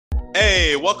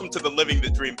Hey, welcome to the Living the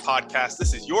Dream podcast.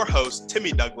 This is your host,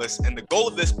 Timmy Douglas, and the goal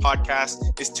of this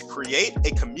podcast is to create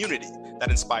a community that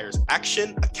inspires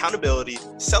action, accountability,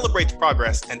 celebrates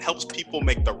progress, and helps people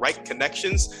make the right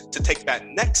connections to take that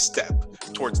next step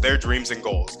towards their dreams and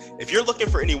goals. If you're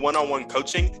looking for any one-on-one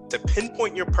coaching to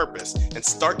pinpoint your purpose and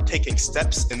start taking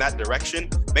steps in that direction,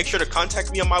 make sure to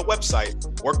contact me on my website,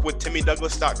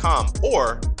 workwithtimmydouglas.com,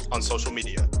 or on social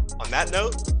media. On that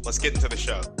note, let's get into the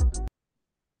show.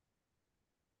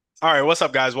 All right, what's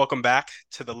up, guys? Welcome back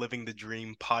to the Living the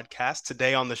Dream podcast.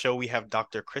 Today on the show, we have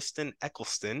Dr. Kristen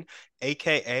Eccleston,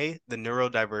 aka the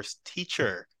Neurodiverse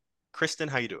Teacher. Kristen,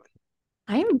 how you doing?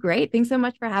 I'm great. Thanks so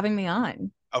much for having me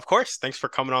on. Of course. Thanks for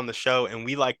coming on the show. And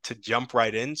we like to jump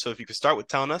right in. So if you could start with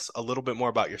telling us a little bit more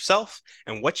about yourself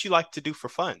and what you like to do for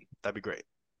fun, that'd be great.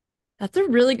 That's a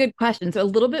really good question. So a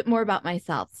little bit more about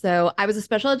myself. So I was a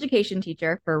special education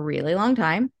teacher for a really long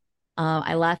time.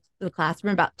 I left the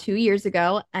classroom about 2 years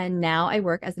ago, and now I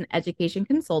work as an education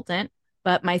consultant.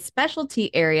 But my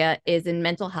specialty area is in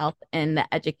mental health in the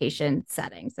education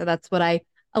setting. So that's a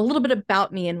little bit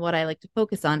about me and what I like to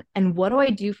focus on. And what do I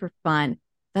do for fun?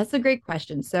 That's a great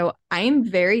question. So I am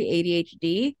very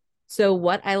ADHD. So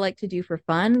what I like to do for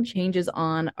fun changes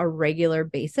on a regular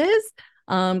basis.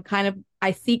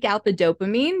 I seek out the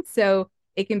dopamine. So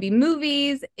it can be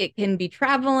movies, it can be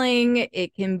traveling,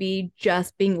 it can be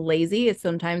just being lazy is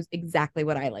sometimes exactly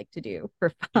what I like to do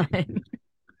for fun.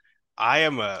 I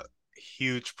am a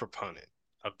huge proponent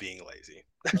of being lazy.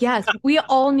 Yes, we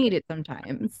all need it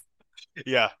sometimes.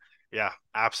 Yeah, yeah,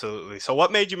 absolutely. So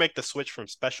what made you make the switch from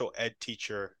special ed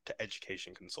teacher to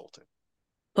education consultant?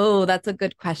 Oh, that's a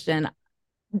good question.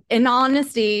 In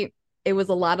honesty, it was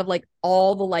a lot of like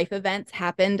all the life events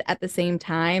happened at the same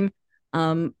time.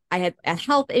 I had a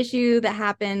health issue that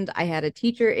happened. I had a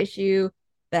teacher issue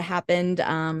that happened.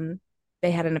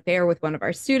 They had an affair with one of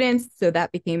our students, so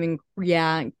that became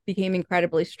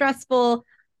incredibly stressful.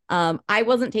 I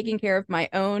wasn't taking care of my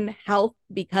own health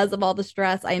because of all the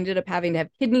stress. I ended up having to have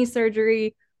kidney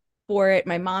surgery for it.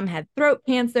 My mom had throat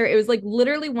cancer. It was like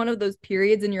literally one of those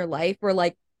periods in your life where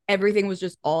like everything was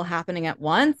just all happening at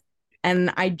once.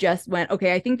 And I just went,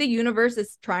 okay, I think the universe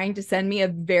is trying to send me a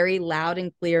very loud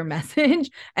and clear message,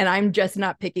 and I'm just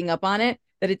not picking up on it,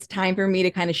 that it's time for me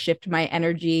to kind of shift my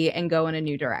energy and go in a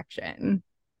new direction.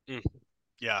 Mm,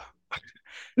 yeah.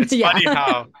 It's Yeah. funny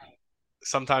how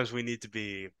sometimes we need to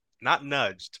be not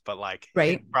nudged, but like hit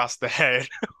Right. across the head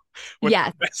with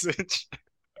the Yes. message.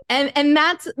 And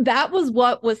that was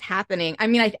what was happening. I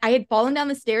mean, I had fallen down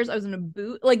the stairs. I was in a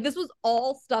boot. Like this was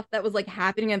all stuff that was like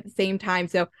happening at the same time.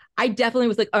 So I definitely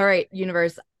was like, all right,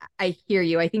 universe, I hear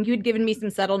you. I think you had given me some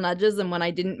subtle nudges, and when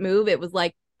I didn't move, it was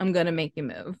like, I'm gonna make you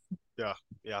move. Yeah,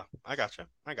 yeah, I gotcha.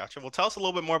 I gotcha. Well, tell us a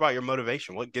little bit more about your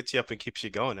motivation. What gets you up and keeps you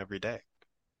going every day?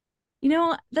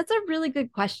 That's a really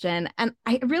good question. And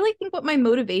I really think what my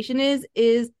motivation is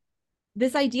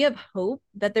this idea of hope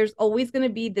that there's always going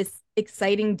to be this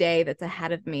exciting day that's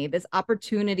ahead of me, this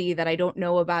opportunity that I don't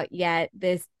know about yet,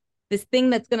 this thing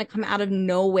that's going to come out of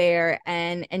nowhere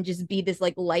and just be this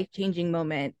like life-changing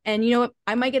moment. And you know what?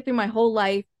 I might get through my whole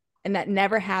life and that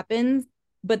never happens,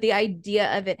 but the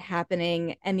idea of it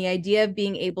happening and the idea of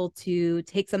being able to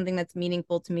take something that's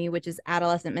meaningful to me, which is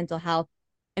adolescent mental health,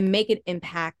 and make it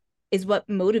impact is what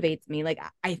motivates me. Like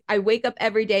I wake up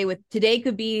every day with today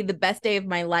could be the best day of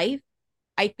my life.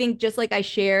 I think just like I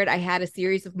shared, I had a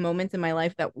series of moments in my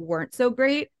life that weren't so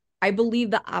great. I believe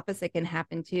the opposite can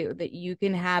happen too, that you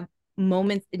can have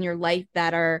moments in your life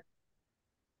that are,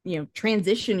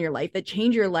 transition your life, that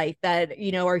change your life, that,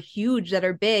 are huge, that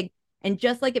are big. And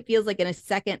just like it feels like in a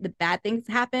second, the bad things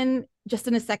happen, just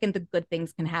in a second, the good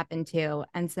things can happen too.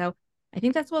 And so I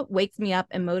think that's what wakes me up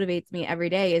and motivates me every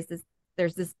day is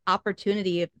there's this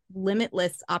opportunity,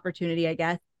 limitless opportunity, I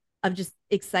guess, of just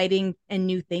exciting and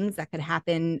new things that could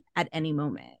happen at any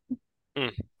moment.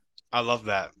 Mm, I love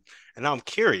that. And now I'm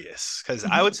curious because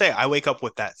I Mhm. would say I wake up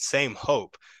with that same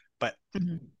hope, but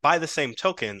Mhm. by the same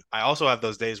token, I also have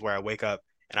those days where I wake up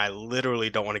and I literally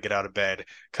don't want to get out of bed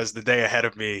because the day ahead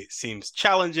of me seems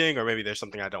challenging, or maybe there's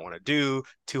something I don't want to do,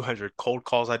 200 cold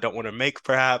calls I don't want to make,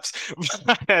 perhaps.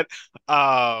 But,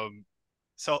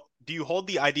 so do you hold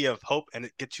the idea of hope and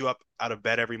it gets you up out of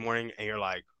bed every morning and you're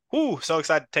like, whoo, so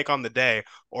excited to take on the day?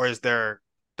 Or is there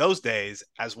those days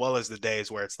as well as the days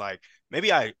where it's like,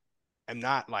 maybe I am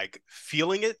not like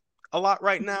feeling it a lot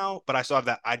right now, but I still have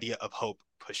that idea of hope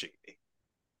pushing me?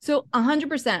 So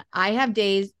 100%, I have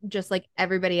days just like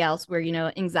everybody else where,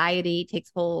 anxiety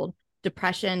takes hold,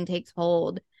 depression takes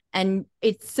hold. And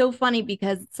it's so funny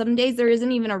because some days there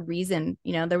isn't even a reason,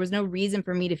 there was no reason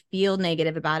for me to feel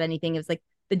negative about anything. It was like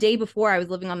the day before I was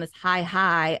living on this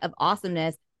high of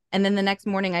awesomeness. And then the next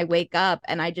morning I wake up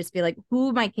and I just feel like, who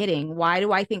am I kidding? Why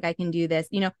do I think I can do this?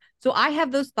 So I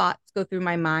have those thoughts go through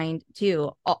my mind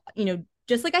too,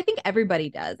 just like I think everybody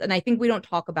does. And I think we don't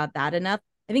talk about that enough.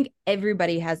 I think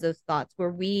everybody has those thoughts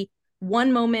where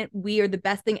one moment, we are the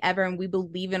best thing ever and we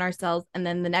believe in ourselves. And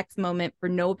then the next moment, for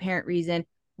no apparent reason,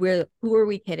 who are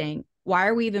we kidding? Why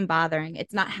are we even bothering?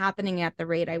 It's not happening at the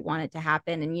rate I want it to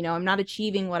happen. And, I'm not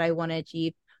achieving what I want to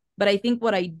achieve. But I think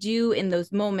what I do in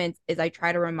those moments is I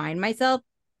try to remind myself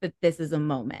that this is a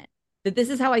moment, that this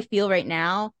is how I feel right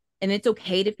now. And it's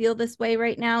okay to feel this way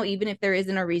right now, even if there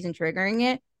isn't a reason triggering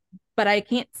it. But I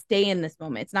can't stay in this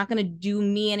moment. It's not going to do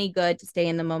me any good to stay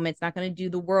in the moment. It's not going to do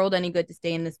the world any good to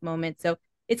stay in this moment. So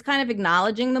it's kind of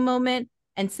acknowledging the moment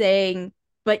and saying,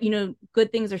 but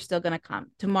good things are still going to come.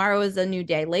 Tomorrow is a new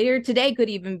day. Later today could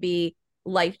even be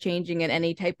life changing in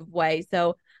any type of way.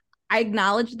 So I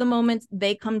acknowledge the moments.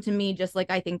 They come to me just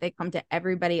like I think they come to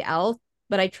everybody else,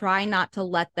 but I try not to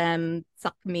let them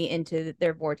suck me into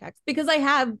their vortex, because I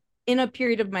have, in a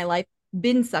period of my life,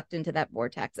 been sucked into that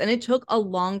vortex. And it took a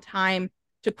long time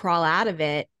to crawl out of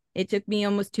it. It took me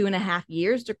almost 2.5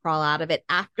 years to crawl out of it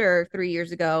after 3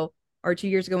 years ago or 2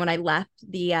 years ago when I left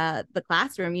the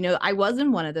classroom. I was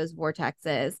in one of those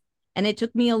vortexes. And it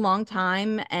took me a long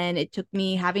time, and it took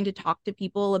me having to talk to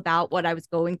people about what I was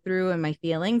going through and my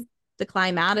feelings to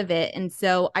climb out of it. And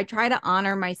so I try to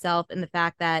honor myself in the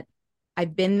fact that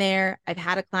I've been there, I've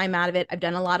had to climb out of it, I've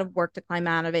done a lot of work to climb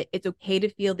out of it. It's okay to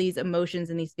feel these emotions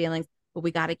and these feelings, but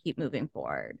we got to keep moving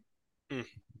forward. Mm,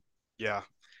 yeah.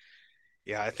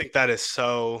 Yeah, I think that is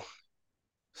so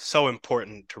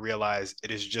important to realize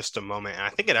it is just a moment. And I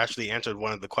think it actually answered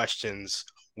one of the questions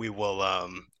we will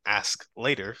ask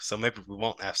later. So maybe we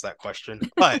won't ask that question.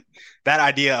 But that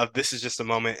idea of this is just a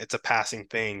moment, it's a passing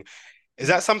thing. Is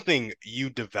that something you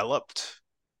developed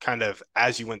kind of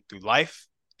as you went through life?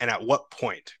 And at what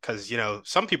point? Because,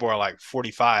 some people are like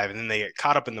 45 and then they get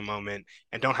caught up in the moment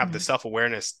and don't have the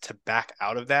self-awareness to back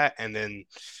out of that. And then,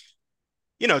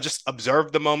 just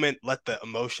observe the moment, let the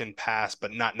emotion pass,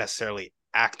 but not necessarily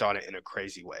act on it in a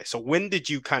crazy way. So when did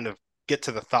you kind of get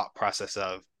to the thought process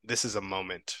of this is a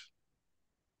moment?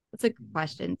 That's a good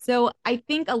question. So I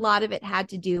think a lot of it had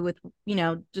to do with,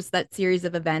 just that series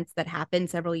of events that happened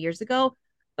several years ago.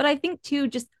 But I think too,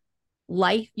 just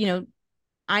life,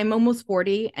 I'm almost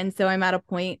 40. And so I'm at a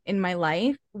point in my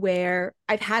life where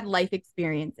I've had life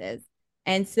experiences.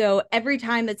 And so every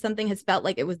time that something has felt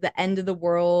like it was the end of the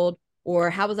world, or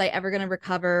how was I ever going to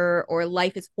recover, or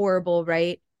life is horrible,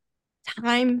 right?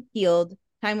 Time healed,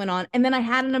 time went on. And then I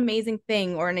had an amazing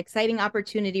thing or an exciting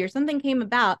opportunity or something came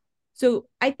about. So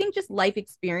I think just life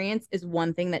experience is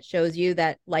one thing that shows you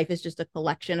that life is just a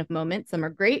collection of moments. Some are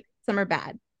great, some are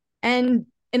bad. And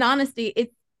in honesty,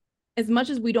 it's as much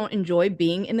as we don't enjoy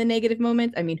being in the negative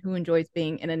moments. I mean, who enjoys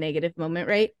being in a negative moment,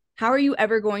 right? How are you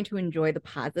ever going to enjoy the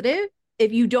positive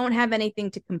if you don't have anything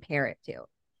to compare it to?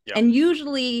 Yeah. And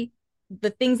usually the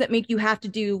things that make you have to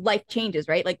do life changes,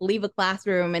 right? Like leave a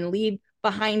classroom and leave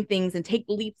behind things and take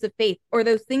leaps of faith, or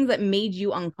those things that made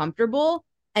you uncomfortable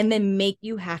and then make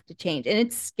you have to change. And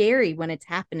it's scary when it's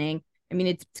happening. I mean,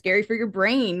 it's scary for your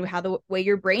brain, how the way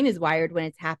your brain is wired when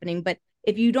it's happening. But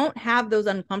if you don't have those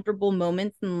uncomfortable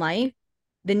moments in life,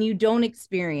 then you don't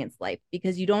experience life,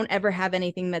 because you don't ever have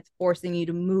anything that's forcing you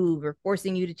to move or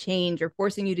forcing you to change or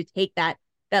forcing you to take that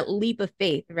leap of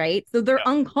faith, right? So they're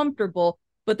Yeah. uncomfortable,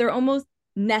 but they're almost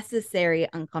necessary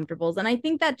uncomfortables. And I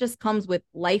think that just comes with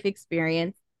life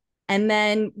experience. And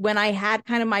then when I had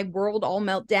kind of my world all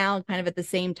melt down kind of at the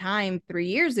same time 3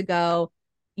 years ago,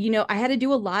 I had to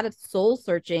do a lot of soul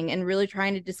searching and really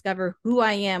trying to discover who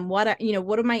I am, what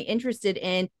am I interested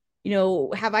in?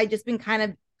 Have I just been kind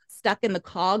of stuck in the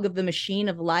cog of the machine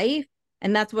of life?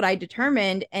 And that's what I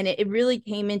determined. And it really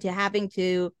came into having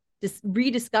to just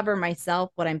rediscover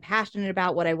myself, what I'm passionate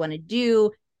about, what I want to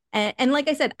do. And like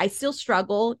I said, I still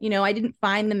struggle. I didn't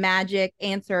find the magic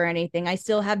answer or anything. I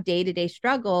still have day-to-day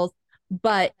struggles,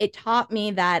 but it taught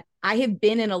me that I have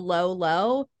been in a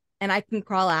low and I can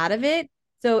crawl out of it.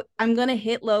 So I'm going to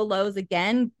hit low lows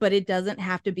again, but it doesn't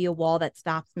have to be a wall that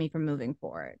stops me from moving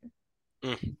forward.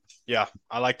 Yeah,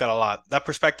 I like that a lot. That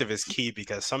perspective is key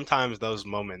because sometimes those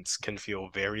moments can feel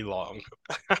very long.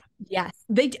 Yes.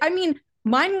 I mean,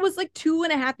 mine was like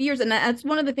 2.5 years. And that's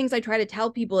one of the things I try to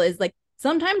tell people is like,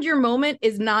 sometimes your moment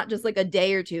is not just like a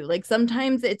day or two. Like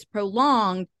sometimes it's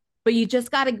prolonged, but you just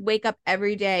got to wake up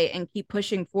every day and keep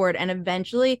pushing forward. And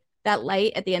eventually that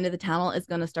light at the end of the tunnel is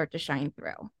going to start to shine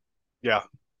through. Yeah,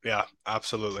 yeah,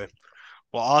 absolutely.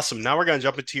 Well, awesome. Now we're going to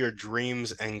jump into your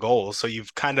dreams and goals. So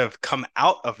you've kind of come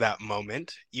out of that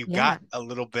moment. You Yeah. got a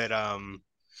little bit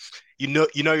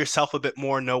you know yourself a bit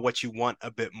more, know what you want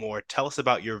a bit more. Tell us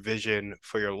about your vision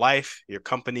for your life, your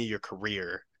company, your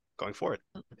career going forward.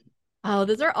 Oh,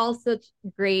 those are all such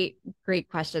great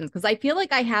questions because I feel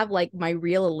like I have like my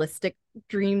realistic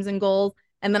dreams and goals,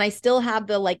 and then I still have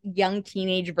the like young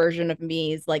teenage version of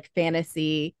me's like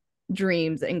fantasy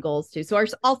dreams and goals too. So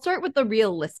I'll start with the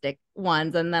realistic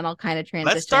ones, and then I'll kind of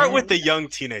Let's start with transition. the young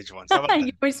teenage ones. How about that?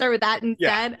 You want to start with that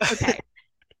Yeah. instead? Okay.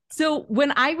 So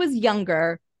when I was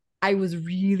younger, I was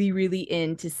really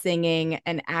into singing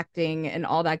and acting and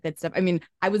all that good stuff. I mean,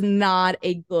 I was not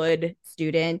a good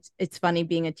student. It's funny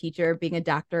being a teacher, being a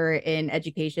doctor in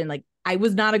education. Like, I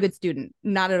was not a good student,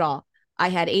 not at all. I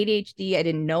had ADHD. I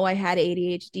didn't know I had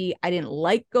ADHD. I didn't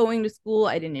like going to school.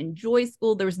 I didn't enjoy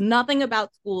school. There was nothing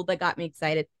about school that got me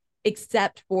excited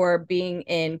except for being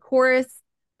in chorus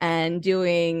and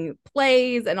doing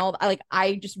plays and all. Like,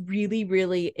 I just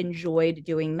really enjoyed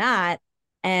doing that.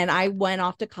 And I went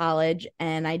off to college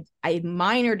and I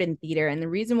minored in theater. And the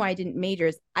reason why I didn't major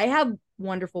is I have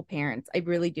wonderful parents. I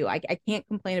really do. I can't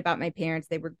complain about my parents.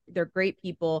 They're great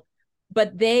people,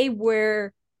 but they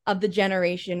were of the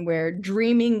generation where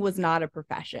dreaming was not a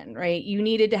profession, right? You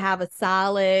needed to have a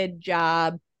solid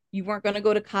job. You weren't going to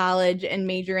go to college and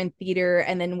major in theater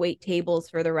and then wait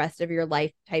tables for the rest of your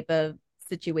life type of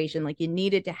situation. Like, you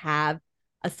needed to have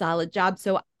a solid job.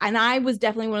 So, and I was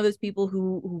definitely one of those people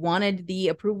who wanted the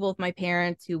approval of my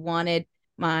parents, who wanted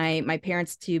my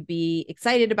parents to be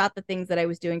excited about the things that I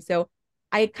was doing. So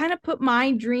I kind of put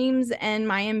my dreams and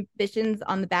my ambitions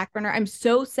on the back burner. I'm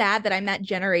so sad that I'm that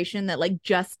generation that like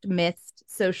just missed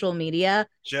social media.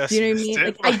 Do you Just know what I missed mean?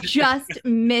 it. Like, I just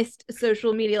missed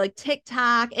social media, like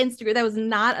TikTok, Instagram. That was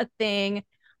not a thing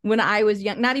when I was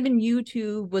young. Not even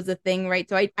YouTube was a thing, right?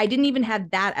 So I didn't even have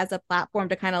that as a platform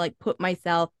to kind of like put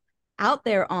myself out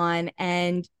there on.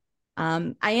 And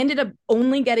I ended up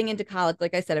only getting into college.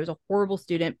 Like I said, I was a horrible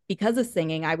student because of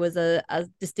singing. I was a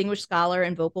distinguished scholar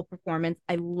in vocal performance.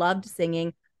 I loved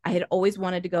singing. I had always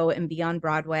wanted to go and be on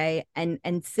Broadway and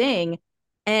sing.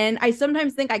 And I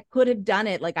sometimes think I could have done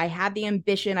it. Like, I had the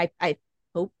ambition. I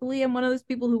hopefully I'm one of those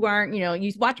people who aren't,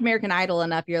 you watch American Idol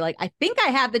enough, you're like, I think I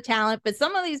have the talent, but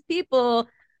some of these people,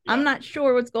 Yeah. I'm not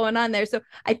sure what's going on there. So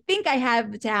I think I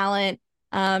have the talent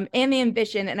and the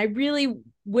ambition. And I really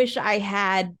wish I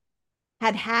had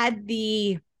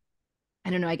the, I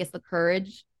don't know, I guess the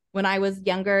courage when I was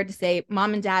younger to say,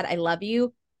 Mom and Dad, I love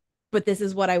you, but this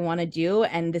is what I want to do.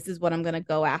 And this is what I'm going to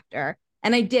go after.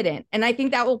 And I didn't. And I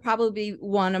think that will probably be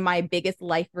one of my biggest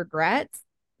life regrets,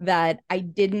 that I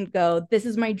didn't go, this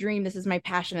is my dream, this is my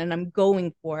passion, and I'm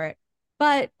going for it.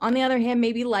 But on the other hand,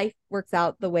 maybe life works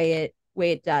out the way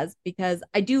it does, because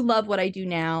I do love what I do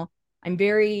now. I'm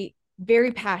very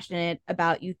passionate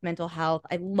about youth mental health.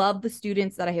 I love the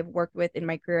students that I have worked with in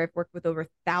my career. I've worked with over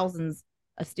thousands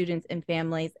of students and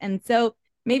families. And so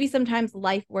maybe sometimes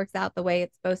life works out the way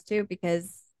it's supposed to,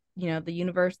 because, the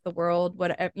universe, the world,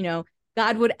 whatever,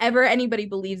 God, whatever anybody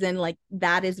believes in, like,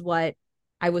 that is what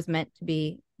I was meant to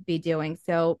be doing.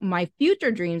 So my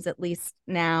future dreams, at least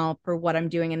now for what I'm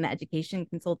doing in the education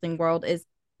consulting world, is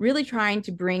really trying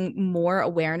to bring more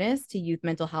awareness to youth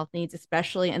mental health needs,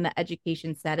 especially in the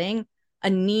education setting. A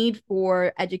need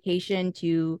for education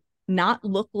to not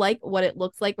look like what it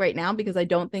looks like right now, because I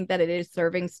don't think that it is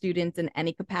serving students in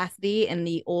any capacity in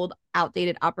the old,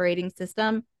 outdated operating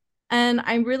system. And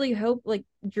I really hope, like,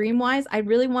 dream wise, I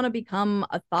really want to become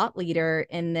a thought leader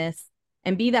in this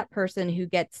and be that person who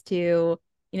gets to,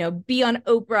 be on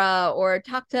Oprah or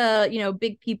talk to,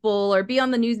 big people, or be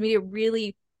on the news media,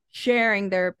 really sharing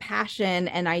their passion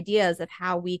and ideas of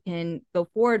how we can go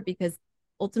forward. Because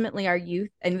ultimately our youth,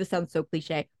 and this sounds so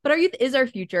cliche, but our youth is our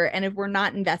future. And if we're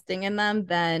not investing in them,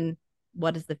 then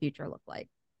what does the future look like?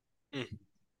 Mm,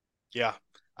 yeah.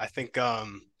 I think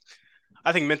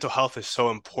I think mental health is so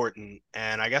important.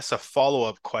 And I guess a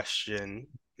follow-up question,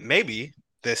 maybe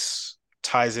this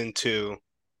ties into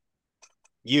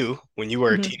you when you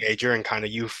were a Mm-hmm. teenager and kind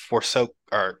of you forsook,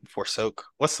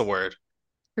 what's the word?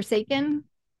 Forsaken,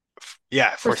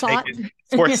 Yeah, forsought.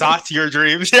 forsought your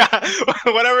dreams. Yeah,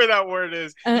 whatever that word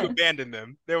is, you uh, abandoned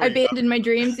them. There I we go. abandoned my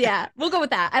dreams. Yeah, we'll go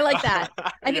with that. I like that.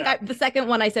 I think Yeah. the second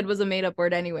one I said was a made up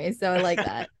word anyway, so I like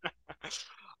that.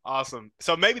 Awesome.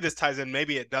 So maybe this ties in,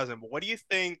 maybe it doesn't, but what do you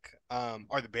think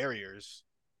are the barriers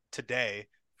today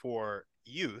for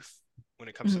youth when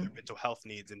it comes to their Mhm. mental health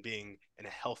needs and being in a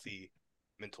healthy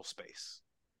mental space?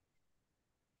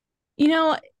 You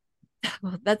know,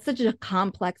 well, that's such a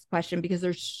complex question because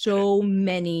there's It is. so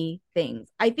many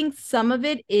things. I think some of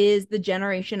it is the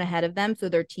generation ahead of them. So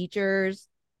their teachers,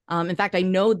 In fact, I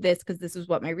know this because this is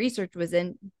what my research was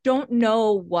in, don't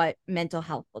know what mental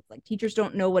health looks like. Teachers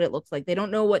don't know what it looks like. They don't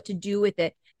know what to do with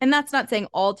it. And that's not saying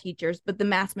all teachers, but the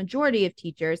mass majority of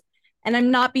teachers. And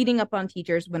I'm not beating up on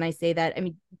teachers when I say that. I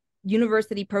mean,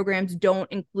 university programs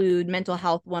don't include mental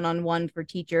health one-on-one for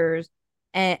teachers.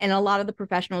 And a lot of the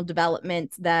professional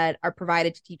developments that are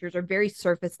provided to teachers are very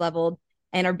surface leveled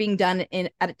and are being done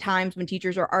at times when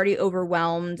teachers are already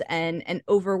overwhelmed and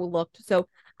overlooked. So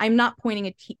I'm not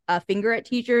pointing a finger at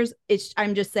teachers.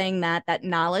 I'm just saying that that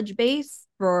knowledge base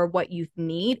for what youth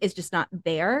need is just not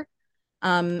there,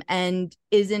 and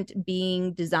isn't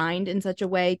being designed in such a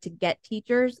way to get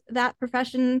teachers that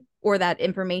profession or that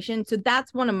information. So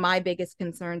that's one of my biggest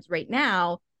concerns right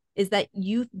now, is that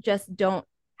youth just don't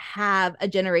have a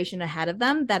generation ahead of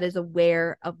them that is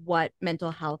aware of what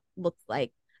mental health looks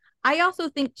like. I also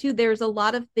think too, there's a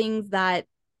lot of things that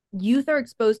youth are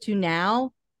exposed to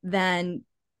now than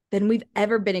we've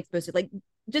ever been exposed to. Like,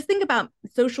 just think about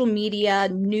social media,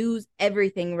 news,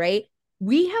 everything, right?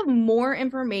 We have more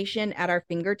information at our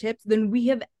fingertips than we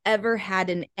have ever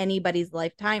had in anybody's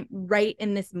lifetime right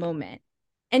in this moment.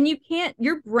 And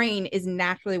your brain is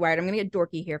naturally wired. I'm going to get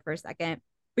dorky here for a second,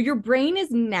 but your brain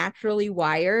is naturally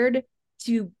wired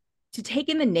to take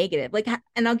in the negative. Like,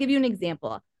 and I'll give you an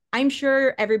example. I'm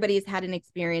sure everybody has had an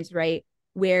experience, right,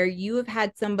 where you have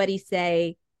had somebody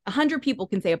say, 100 people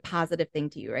can say a positive thing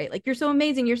to you, right? Like, you're so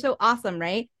amazing, you're so awesome,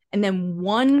 right? And then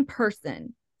one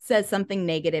person says something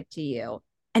negative to you.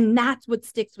 And that's what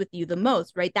sticks with you the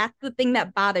most, right? That's the thing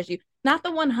that bothers you. Not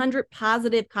the 100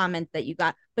 positive comments that you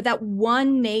got, but that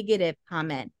one negative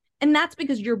comment. And that's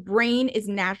because your brain is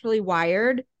naturally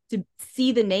wired to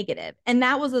see the negative. And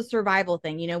that was a survival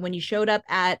thing. You know, when you showed up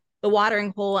at the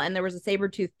watering hole and there was a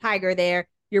saber-toothed tiger there,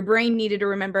 your brain needed to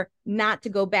remember not to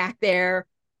go back there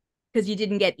because you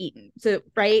didn't get eaten. So,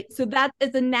 right. So that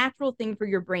is a natural thing for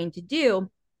your brain to do.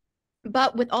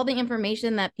 But with all the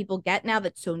information that people get now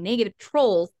that's so negative,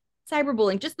 trolls,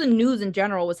 cyberbullying, just the news in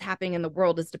general, what's happening in the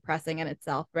world is depressing in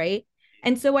itself, right?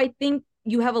 And so I think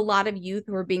you have a lot of youth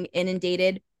who are being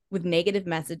inundated with negative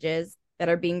messages that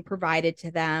are being provided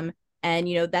to them. And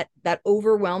you know that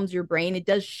overwhelms your brain. It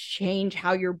does change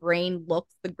how your brain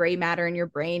looks, the gray matter in your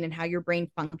brain and how your brain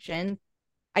functions.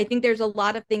 I think there's a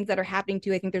lot of things that are happening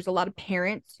too. I think there's a lot of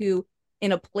parents who,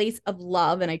 in a place of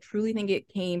love, and I truly think it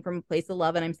came from a place of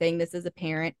love, and I'm saying this as a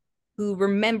parent, who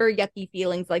remember yucky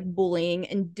feelings like bullying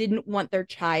and didn't want their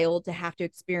child to have to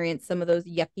experience some of those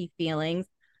yucky feelings,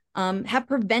 have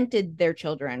prevented their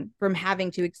children from having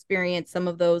to experience some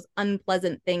of those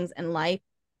unpleasant things in life.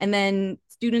 And then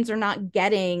students are not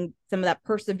getting some of that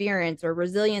perseverance or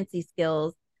resiliency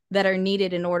skills that are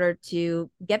needed in order to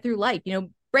get through life. You know,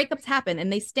 breakups happen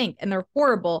and they stink and they're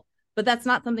horrible, but that's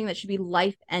not something that should be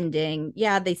life ending.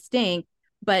 Yeah, they stink.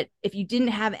 But if you didn't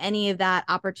have any of that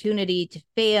opportunity to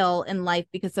fail in life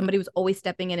because somebody was always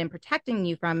stepping in and protecting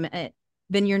you from it,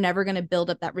 then you're never going to build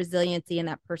up that resiliency and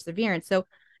that perseverance. So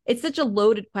it's such a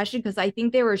loaded question because I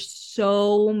think there are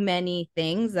so many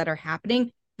things that are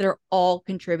happening that are all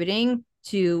contributing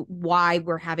to why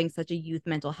we're having such a youth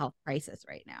mental health crisis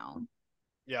right now.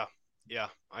 Yeah, yeah,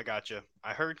 I got you.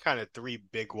 I heard kind of three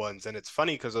big ones, and it's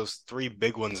funny because those three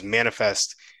big ones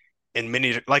manifest in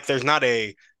many, like there's not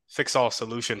a fix all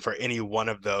solution for any one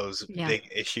of those Yeah. big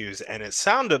issues. And it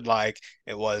sounded like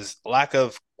it was lack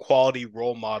of quality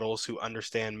role models who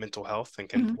understand mental health and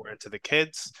can Mhm. pour into the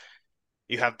kids.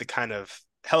 You have the kind of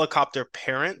helicopter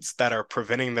parents that are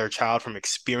preventing their child from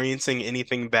experiencing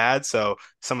anything bad. So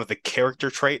some of the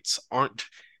character traits aren't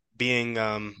being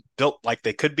built like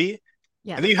they could be. And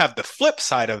Yes. then you have the flip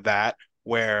side of that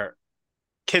where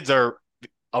kids are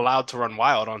allowed to run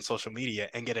wild on social media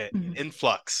and get an Mhm.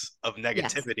 influx of Yes.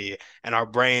 negativity, and our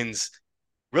brains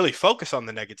really focus on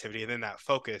the negativity, and then that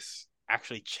focus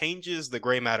actually changes the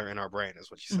gray matter in our brain,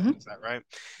 is what you said. Mhm. Is that right?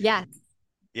 Yes.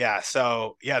 Yeah.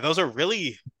 So yeah, those are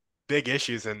really big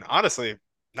issues, and honestly,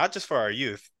 not just for our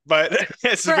youth, but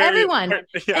it's For very everyone.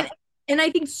 important. Yeah. And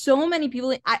I think so many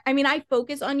people, I mean, I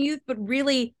focus on youth, but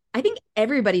really, I think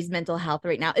everybody's mental health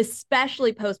right now,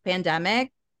 especially post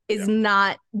pandemic, is Yeah.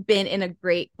 not been in a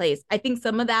great place. I think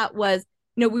some of that was,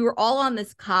 you know, we were all on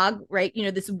this cog, right? You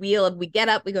know, this wheel of we get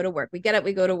up, we go to work, we get up,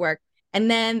 we go to work. And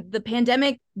then the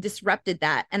pandemic disrupted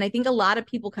that. And I think a lot of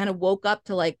people kind of woke up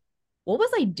to like, what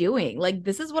was I doing? Like,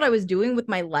 this is what I was doing with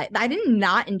my life. I did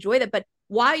not enjoy that. But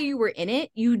while you were in it,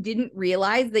 you didn't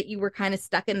realize that you were kind of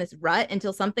stuck in this rut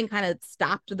until something kind of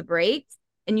stopped the brakes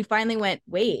and you finally went,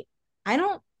 wait, I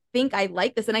don't think I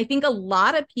like this. And I think a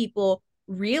lot of people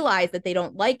realize that they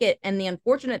don't like it. And the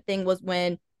unfortunate thing was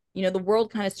when the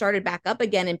world kind of started back up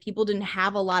again and people didn't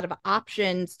have a lot of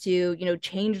options to,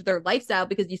 change their lifestyle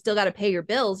because you still got to pay your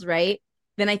bills, right?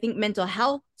 Then I think mental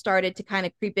health started to kind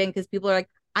of creep in because people are like,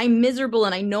 I'm miserable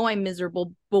and I know I'm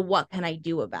miserable, but what can I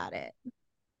do about it?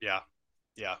 Yeah.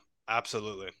 Yeah.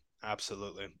 Absolutely.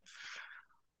 Absolutely.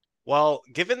 Well,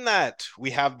 given that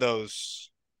we have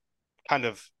those kind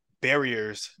of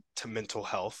barriers to mental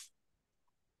health,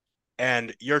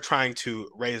 and you're trying to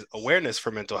raise awareness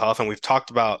for mental health, and we've talked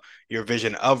about your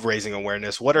vision of raising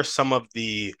awareness, what are some of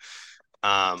the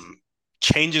um,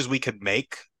 changes we could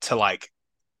make to like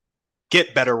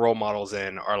get better role models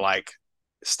in, or like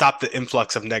stop the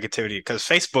influx of negativity? Because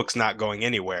Facebook's not going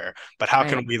anywhere, but how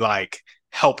can Right. we like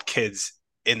help kids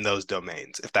in those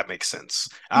domains, if that makes sense?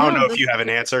 I don't No, know if that's you have an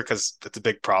answer because it's a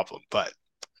big problem, but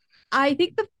I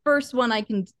think the first one I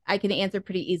can answer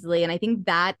pretty easily, and I think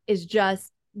that is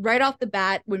just right off the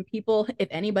bat when people, if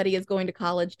anybody is going to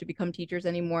college to become teachers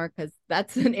anymore, because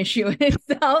that's an issue in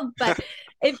itself. But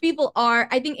if people are,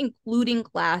 I think including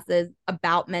classes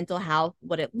about mental health,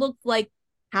 what it looks like,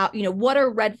 how, what are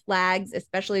red flags,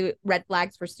 especially red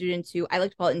flags for students who I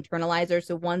like to call it internalizers.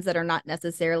 So ones that are not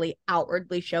necessarily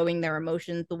outwardly showing their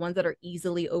emotions, the ones that are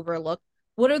easily overlooked.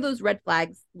 What are those red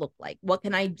flags look like? What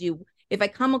can I do? If I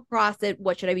come across it,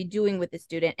 what should I be doing with the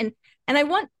student? And I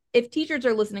want, if teachers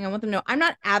are listening, I want them to know I'm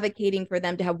not advocating for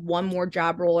them to have one more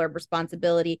job role or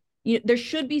responsibility. There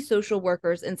should be social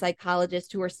workers and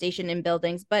psychologists who are stationed in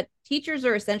buildings, but teachers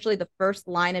are essentially the first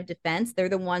line of defense. They're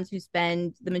the ones who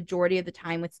spend the majority of the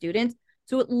time with students.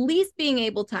 So at least being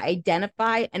able to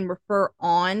identify and refer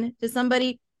on to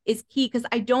somebody is key, because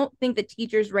I don't think that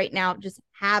teachers right now just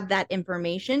have that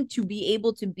information to be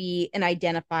able to be an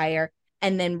identifier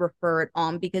and then refer it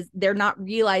on, because they're not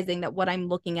realizing that what I'm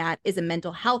looking at is a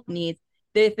mental health needs.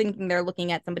 They're thinking they're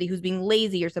looking at somebody who's being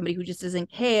lazy or somebody who just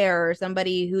doesn't care or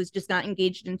somebody who's just not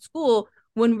engaged in school,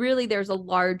 when really there's a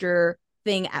larger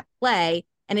thing at play.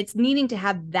 And it's needing to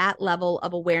have that level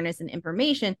of awareness and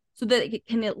information so that it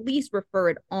can at least refer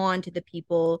it on to the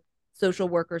people, social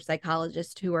workers,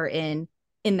 psychologists who are in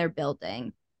their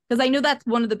building. Because I know that's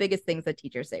one of the biggest things that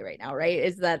teachers say right now, right?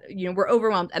 Is that, we're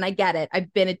overwhelmed. And I get it.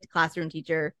 I've been a classroom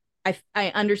teacher. I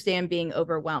understand being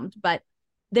overwhelmed, but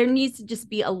there needs to just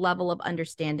be a level of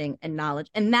understanding and knowledge.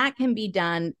 And that can be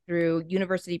done through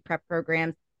university prep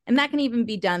programs. And that can even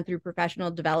be done through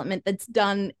professional development that's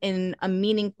done in a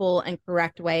meaningful and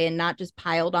correct way and not just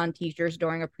piled on teachers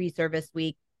during a pre-service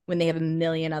week when they have a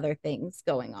million other things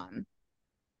going on.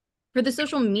 For the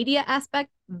social media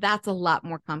aspect, that's a lot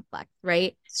more complex,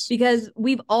 right? Because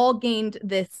we've all gained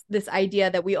this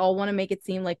idea that we all want to make it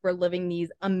seem like we're living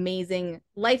these amazing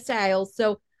lifestyles.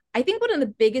 So I think one of the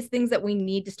biggest things that we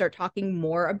need to start talking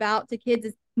more about to kids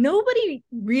is nobody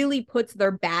really puts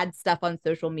their bad stuff on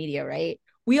social media, right?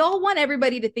 We all want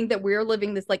everybody to think that we're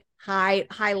living this like high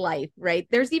life, right?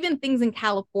 There's even things in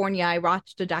California. I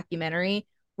watched a documentary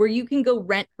where you can go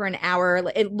rent for an hour.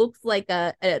 It looks like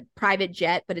a private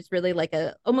jet, but it's really like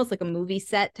almost like a movie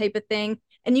set type of thing.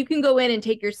 And you can go in and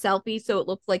take your selfie so it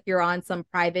looks like you're on some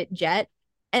private jet.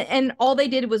 And all they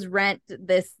did was rent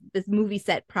this movie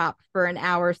set prop for an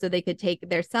hour so they could take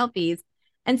their selfies.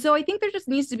 And so I think there just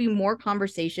needs to be more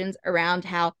conversations around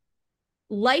how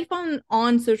life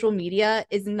on social media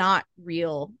is not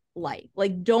real life.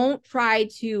 Like, don't try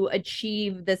to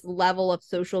achieve this level of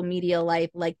social media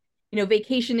life, like,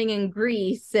 vacationing in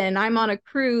Greece and I'm on a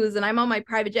cruise and I'm on my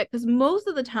private jet. Because most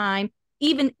of the time,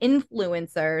 even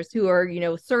influencers who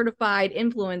are, certified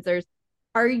influencers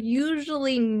are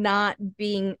usually not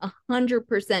being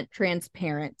 100%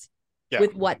 transparent yeah.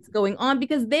 with what's going on,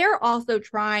 because they're also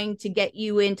trying to get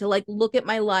you into like, look at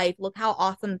my life, look how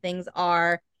awesome things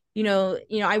are.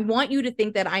 I want you to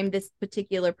think that I'm this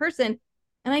particular person.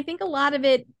 And I think a lot of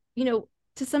it,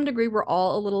 to some degree, we're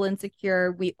all a little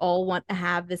insecure. We all want to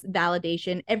have this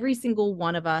validation, every single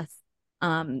one of us.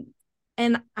 Um,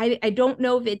 and I don't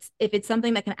know if it's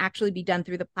something that can actually be done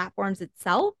through the platforms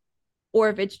itself, or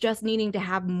if it's just needing to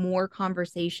have more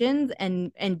conversations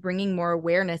and bringing more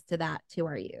awareness to that to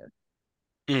our youth.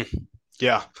 Mm,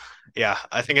 yeah. Yeah.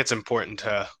 I think it's important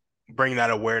to bring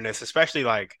that awareness, especially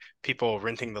like people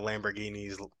renting the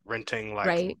Lamborghinis, renting like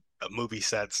Right. movie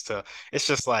sets to, it's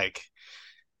just like,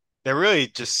 they're really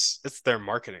just, it's their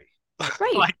marketing.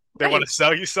 Right. Like they want Right. to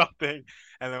sell you something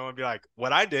and they want to be like,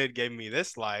 what I did gave me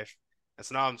this life. And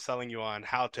so now I'm selling you on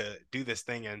how to do this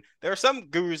thing. And there are some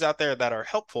gurus out there that are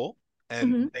helpful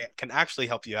and Mm-hmm. they can actually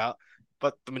help you out,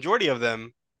 but the majority of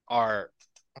them are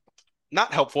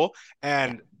not helpful. Yeah.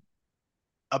 And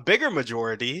a bigger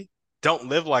majority don't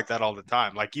live like that all the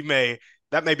time. Like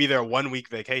that may be their 1 week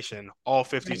vacation all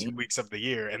 52 Right. weeks of the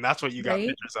year. And that's what you got Right.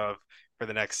 pictures of. for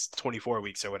the next 24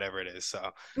 weeks or whatever it is. So,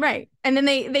 Right. And then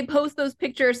they post those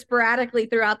pictures sporadically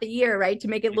throughout the year, right? To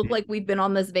make it look mhm. like we've been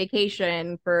on this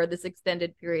vacation for this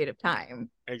extended period of time.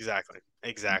 Exactly.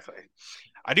 Exactly.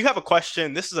 I do have a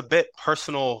question. This is a bit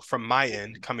personal from my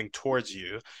end coming towards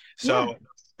you. Yeah. So,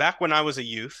 back when I was a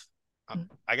youth,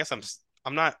 I guess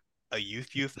I'm not a youth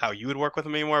how you would work with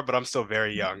them anymore, but I'm still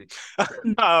very young.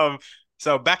 Um,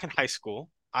 so back in high school,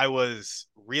 I was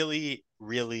really,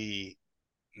 really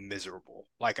miserable.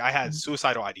 Like I had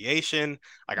suicidal ideation,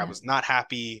 like I Yeah. was not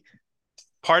happy.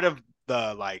 Part of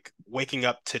the like waking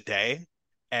up today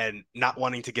and not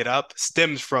wanting to get up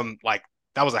stems from like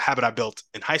that was a habit I built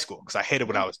in high school because I hated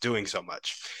what Yeah. I was doing so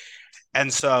much.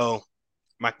 And so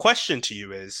my question to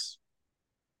you is,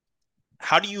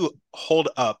 how do you hold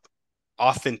up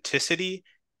authenticity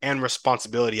and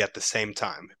responsibility at the same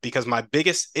time? Because my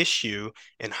biggest issue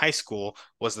in high school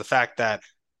was the fact that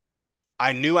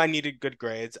I knew I needed good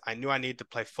grades. I knew I needed to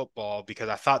play football because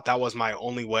I thought that was my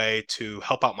only way to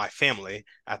help out my family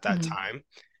at that Mhm. time.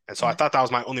 And so I Yeah. thought that was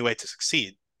my only way to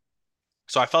succeed.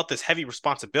 So I felt this heavy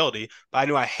responsibility, but I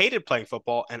knew I hated playing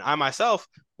football, and I myself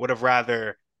would have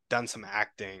rather done some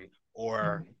acting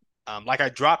or Mhm. like I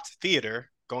dropped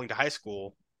theater going to high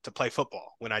school to play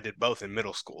football when I did both in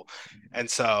middle school. And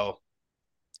so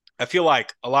I feel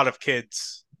like a lot of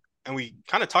kids, and we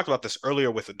kind of talked about this earlier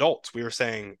with adults. We were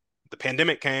saying the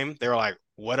pandemic came, they were like,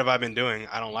 what have I been doing?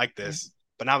 I don't like Yeah. this.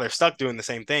 But now they're stuck doing the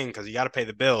same thing because you got to pay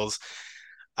the bills,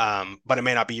 but it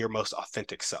may not be your most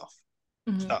authentic self.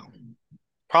 Mhm. So,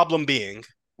 problem being,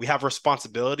 we have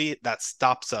responsibility that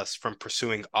stops us from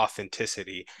pursuing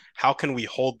authenticity. How can we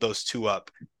hold those two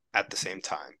up at the same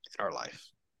time in our life?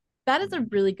 That is a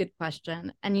really good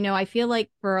question. And I feel like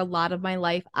for a lot of my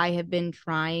life I have been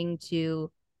trying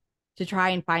to try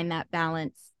and find that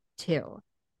balance too.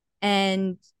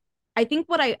 And I think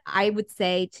what I would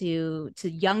say to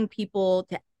young people,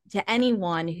 to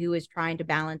anyone who is trying to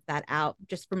balance that out,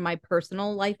 just from my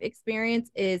personal life experience,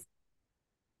 is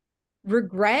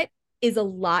regret is a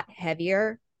lot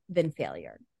heavier than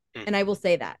failure. Mm, And I will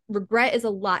say that regret is a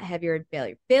lot heavier than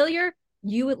failure. Failure,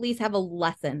 you at least have a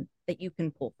lesson that you can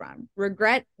pull from.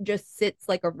 Regret just sits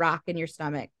like a rock in your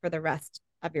stomach for the rest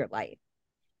of your life.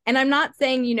 And I'm not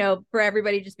saying, for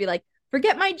everybody just be like,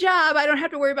 forget my job. I don't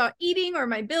have to worry about eating or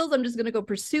my bills. I'm just going to go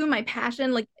pursue my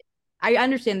passion. Like, I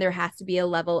understand there has to be a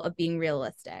level of being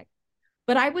realistic.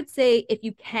 But I would say, if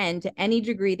you can, to any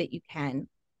degree that you can,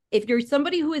 if you're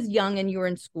somebody who is young and you're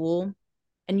in school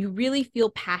and you really feel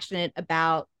passionate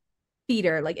about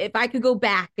theater, like if I could go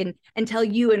back and tell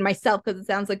you and myself, because it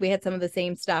sounds like we had some of the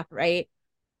same stuff, right?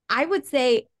 I would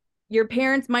say your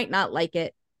parents might not like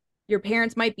it. Your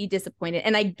parents might be disappointed.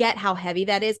 And I get how heavy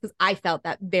that is because I felt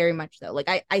that very much so. Like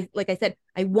I said,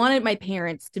 I wanted my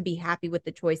parents to be happy with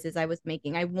the choices I was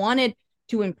making. I wanted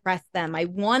to impress them. I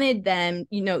wanted them,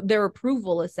 their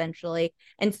approval essentially.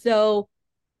 And so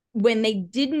when they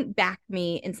didn't back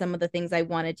me in some of the things I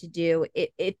wanted to do,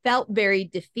 it felt very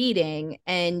defeating.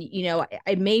 And,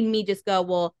 it made me just go,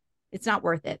 well, it's not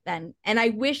worth it then. And I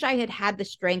wish I had had the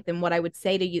strength. And what I would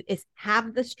say to you is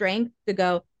have the strength to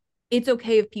go, it's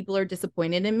okay if people are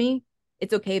disappointed in me.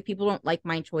 It's okay if people don't like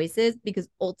my choices because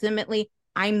ultimately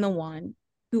I'm the one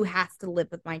who has to live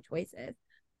with my choices.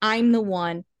 I'm the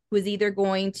one who is either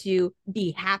going to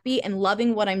be happy and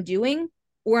loving what I'm doing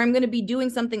or I'm going to be doing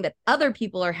something that other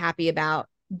people are happy about,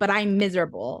 but I'm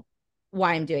miserable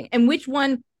why I'm doing. And which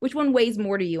one weighs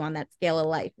more to you on that scale of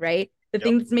life, right? The yep.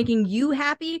 thing that's making you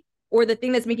happy or the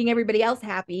thing that's making everybody else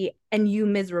happy and you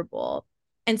miserable.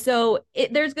 And so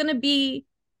there's going to be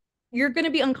you're going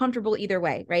to be uncomfortable either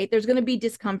way, right? There's going to be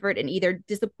discomfort in either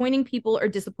disappointing people or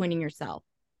disappointing yourself.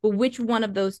 But which one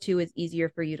of those two is easier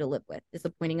for you to live with?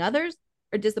 Disappointing others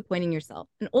or disappointing yourself?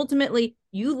 And ultimately,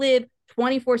 you live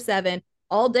 24/7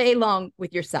 all day long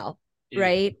with yourself, Mm,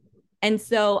 right? And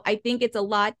so I think it's a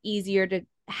lot easier to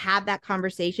have that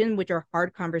conversation, which are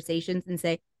hard conversations, and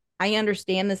say, I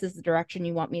understand this is the direction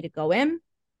you want me to go in,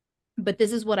 but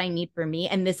this is what I need for me.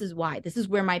 And this is why. This is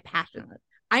where my passion is.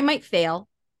 I might fail.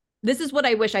 This is what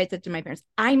I wish I had said to my parents.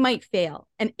 I might fail,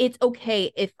 and it's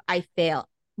okay if I fail,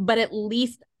 but at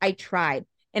least I tried.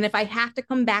 And if I have to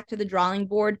come back to the drawing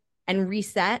board and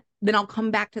reset, then I'll come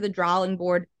back to the drawing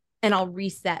board and I'll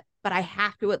reset. But I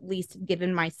have to at least have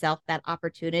given myself that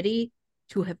opportunity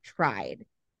to have tried.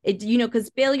 Because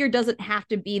failure doesn't have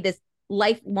to be this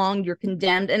lifelong, you're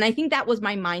condemned. And I think that was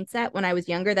my mindset when I was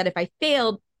younger, that if I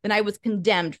failed, then I was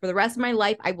condemned for the rest of my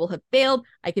life. I will have failed.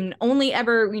 I can only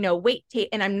ever, wait.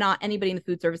 And I'm not anybody in the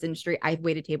food service industry. I've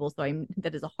waited tables. So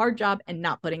that is a hard job and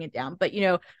not putting it down. But,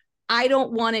 I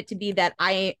don't want it to be that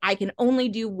I can only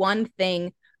do one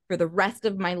thing for the rest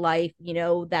of my life,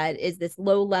 that is this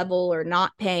low level or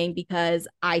not paying because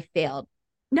I failed.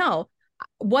 No,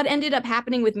 what ended up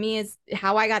happening with me is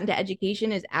how I got into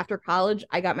education is after college,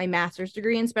 I got my master's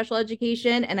degree in special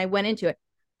education and I went into it.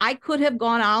 I could have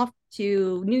gone off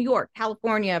to New York,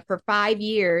 California for 5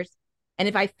 years. And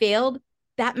if I failed,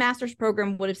 that master's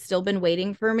program would have still been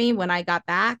waiting for me when I got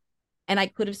back. And I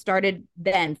could have started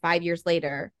then 5 years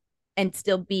later and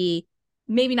still be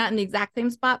maybe not in the exact same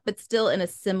spot, but still in a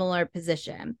similar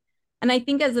position. And I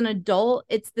think as an adult,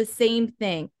 it's the same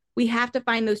thing. We have to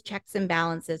find those checks and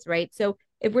balances, right? So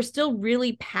if we're still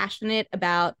really passionate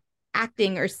about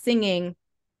acting or singing,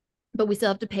 but we still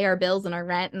have to pay our bills and our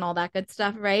rent and all that good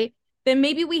stuff, right? Then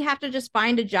maybe we have to just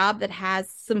find a job that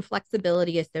has some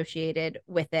flexibility associated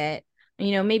with it.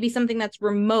 Maybe something that's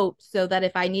remote so that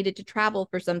if I needed to travel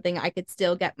for something, I could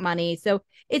still get money. So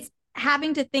it's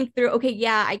having to think through, okay,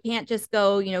 yeah, I can't just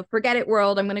go, forget it,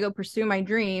 world. I'm going to go pursue my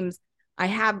dreams. I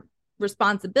have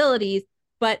responsibilities,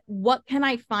 but what can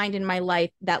I find in my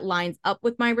life that lines up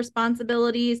with my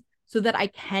responsibilities so that I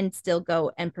can still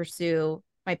go and pursue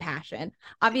my passion?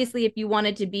 Obviously, if you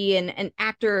wanted to be an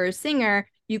actor or a singer,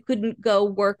 you couldn't go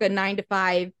work a 9 to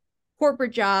 5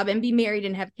 corporate job and be married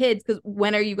and have kids, because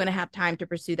when are you going to have time to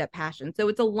pursue that passion? So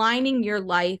it's aligning your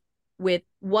life with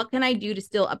what can I do to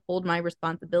still uphold my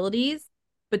responsibilities,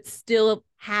 but still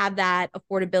have that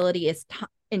affordability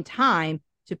in time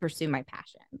to pursue my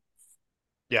passion.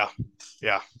 Yeah,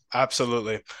 yeah,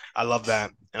 absolutely. I love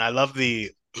that. And I love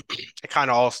it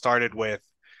kind of all started with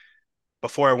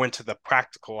before I went to the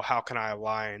practical, how can I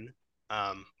align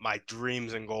my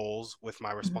dreams and goals with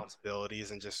my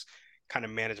responsibilities and just kind of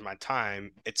manage my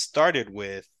time? It started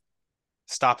with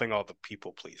stopping all the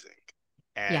people pleasing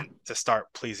Yeah. and to start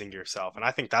pleasing yourself. And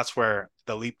I think that's where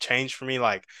the leap changed for me.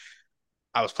 Like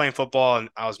I was playing football and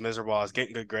I was miserable. I was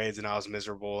getting good grades and I was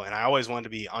miserable. And I always wanted to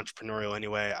be entrepreneurial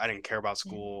anyway. I didn't care about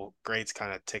school. Grades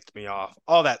kind of ticked me off,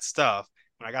 all that stuff.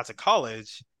 When I got to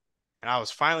college and I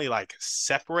was finally like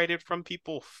separated from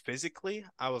people physically,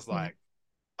 I was Yeah. like,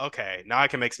 okay, now I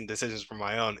can make some decisions for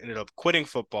my own. Ended up quitting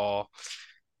football,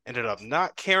 ended up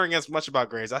not caring as much about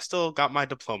grades. I still got my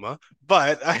diploma,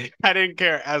 but I didn't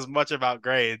care as much about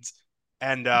grades.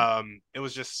 And it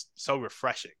was just so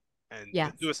refreshing. And the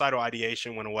Yes. suicidal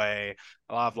ideation went away.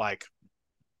 A lot of like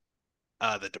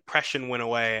the depression went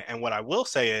away. And what I will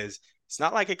say is, it's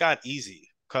not like it got easy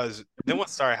because then what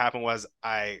started happening was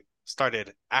I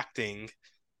started acting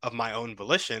of my own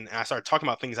volition and I started talking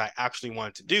about things I actually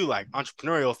wanted to do, like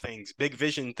entrepreneurial things, big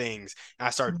vision things. And I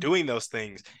started doing those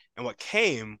things. And what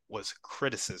came was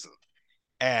criticism.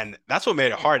 And that's what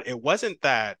made it hard. It wasn't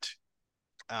that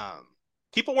um,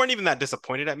 people weren't even that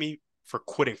disappointed at me for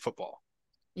quitting football.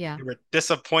 Yeah. They were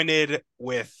disappointed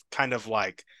with kind of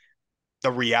like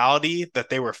the reality that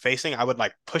they were facing. I would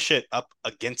like push it up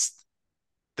against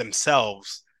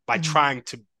themselves by trying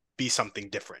to be something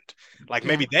different. Like Yeah.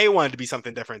 maybe they wanted to be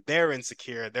something different. They're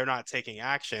insecure. They're not taking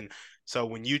action. So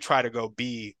when you try to go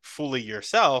be fully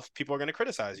yourself, people are going to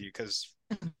criticize you because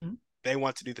they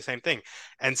want to do the same thing.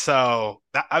 And so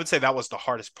that I would say that was the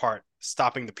hardest part,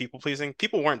 stopping the people pleasing.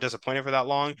 People weren't disappointed for that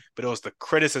long, but it was the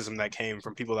criticism that came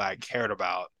from people that I cared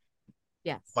about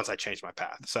Yes. once I changed my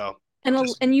path. So And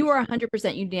just and you were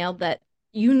 100%, you nailed that.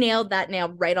 You nailed that nail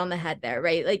right on the head there,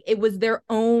 right? Like it was their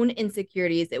own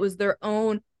insecurities, it was their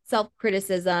own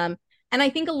self-criticism. And I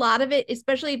think a lot of it,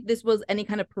 especially if this was any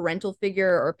kind of parental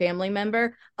figure or family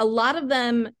member, a lot of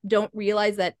them don't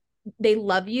realize that they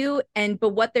love you, and but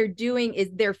what they're doing is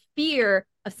their fear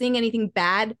of seeing anything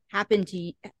bad happening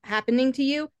to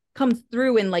you comes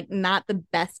through in like not the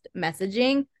best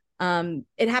messaging.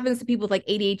 It happens to people with like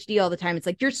ADHD all the time. It's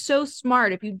like, you're so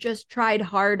smart if you just tried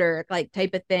harder, like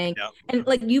type of thing. yeah, And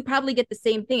like you probably get the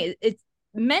same thing. It's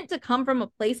meant to come from a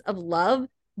place of love,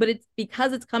 but it's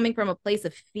because it's coming from a place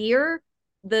of fear.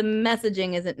 The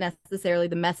messaging isn't necessarily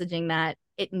the messaging that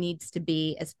it needs to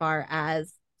be as far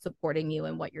as supporting you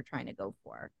and what you're trying to go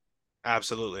for.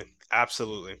 absolutely.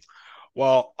 Absolutely.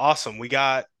 Well, awesome. We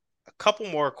got a couple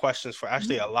more questions for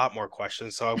actually a lot more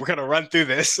questions. So we're going to run through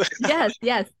this. Yes,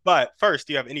 yes. But first,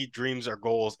 do you have any dreams or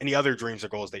goals, any other dreams or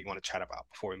goals that you want to chat about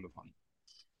before we move on?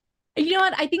 You know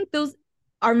what? I think those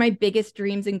are my biggest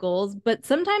dreams and goals. But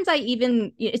sometimes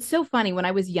it's so funny when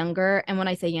I was younger. And when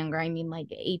I say younger, I mean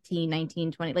like 18,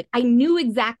 19, 20. Like I knew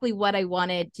exactly what I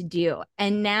wanted to do.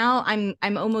 And now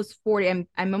I'm almost 40.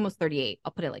 I'm almost 38.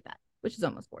 I'll put it like that, which is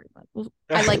almost 40. But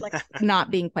I like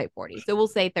not being quite 40. So we'll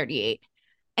say 38.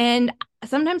 And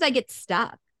sometimes I get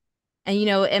stuck.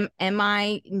 And am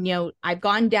I, I've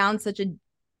gone down such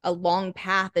a long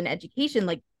path in education.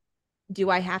 Like, do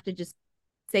I have to just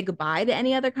say goodbye to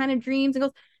any other kind of dreams and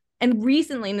goals? And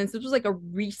recently, and this was like a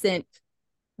recent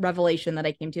revelation that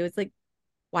I came to, it's like,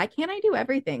 why can't I do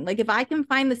everything? Like if I can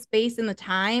find the space and the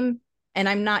time and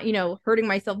I'm not, hurting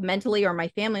myself mentally or my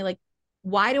family, like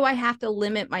why do I have to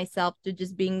limit myself to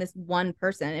just being this one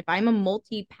person? If I'm a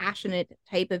multi-passionate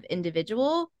type of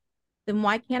individual, then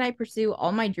why can't I pursue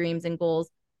all my dreams and goals?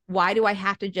 Why do I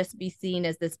have to just be seen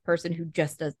as this person who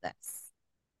just does this?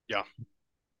 Yeah.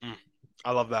 Mm.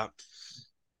 I love that.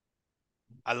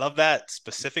 I love that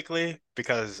specifically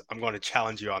because I'm going to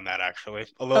challenge you on that actually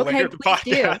a little later Okay, in the please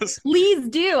do. podcast. Please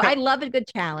do. I love a good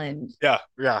challenge. Yeah,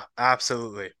 yeah,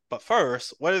 absolutely. But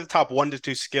first, what are the top 1 to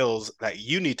 2 skills that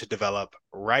you need to develop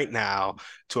right now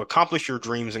to accomplish your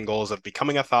dreams and goals of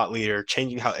becoming a thought leader,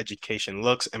 changing how education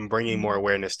looks, and bringing more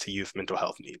awareness to youth mental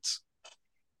health needs?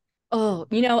 Oh,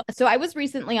 so I was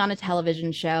recently on a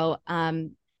television show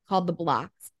called The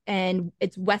Blocks, and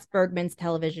it's Wes Bergman's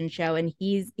television show, and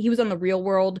he was on The Real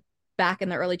World back in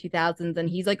the early 2000s, and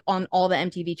he's like on all the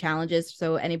MTV challenges.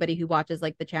 So anybody who watches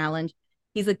like the challenge,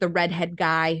 he's like the redhead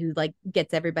guy who like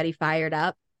gets everybody fired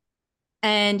up.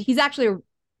 And he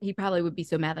probably would be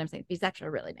so mad that I'm saying he's actually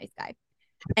a really nice guy.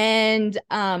 And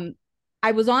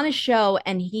I was on a show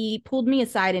and he pulled me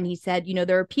aside and he said,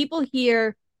 there are people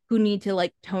here who need to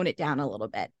like tone it down a little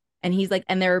bit. And he's like,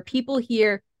 and there are people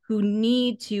here who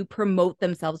need to promote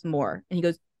themselves more. And he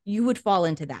goes, you would fall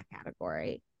into that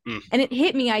category. Mm, And it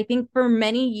hit me, I think, for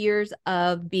many years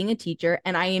of being a teacher.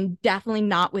 And I am definitely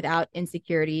not without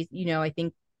insecurities. I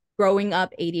think growing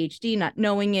up ADHD, not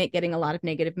knowing it, getting a lot of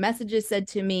negative messages said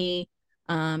to me,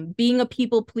 being a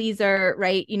people pleaser,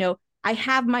 right? I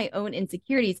have my own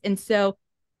insecurities. And so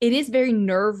it is very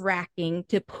nerve wracking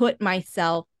to put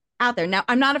myself out there. Now,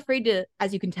 I'm not afraid to,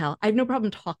 as you can tell, I have no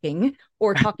problem talking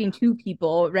or talking to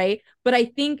people, right? But I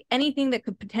think anything that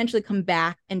could potentially come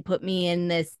back and put me in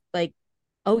this, like,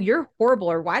 oh, you're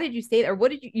horrible, or why did you say that? Or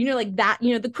what did you, like that,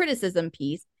 the criticism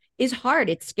piece is hard.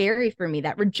 It's scary for me.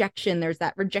 That rejection, there's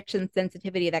that rejection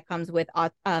sensitivity that comes with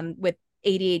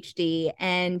ADHD.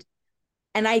 And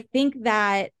I think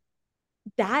that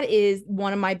is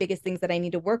one of my biggest things that I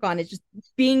need to work on is just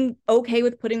being okay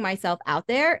with putting myself out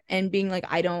there and being like,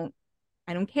 I don't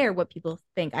care what people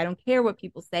think. I don't care what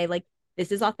people say. Like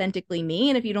this is authentically me.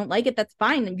 And if you don't like it, that's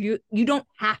fine. You don't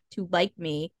have to like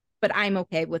me, but I'm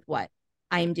okay with what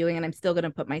I'm doing and I'm still going to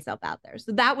put myself out there.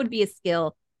 So that would be a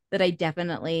skill that I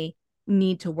definitely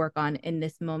need to work on in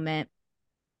this moment.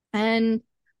 And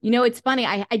it's funny.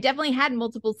 I definitely had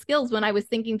multiple skills when I was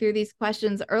thinking through these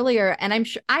questions earlier. And I'm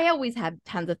sure I always have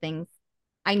tons of things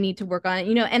I need to work on,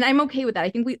 and I'm okay with that.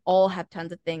 I think we all have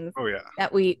tons of things oh yeah.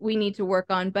 that we need to work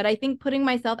on. But I think putting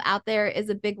myself out there is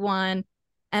a big one.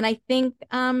 And I think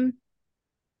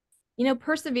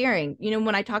persevering,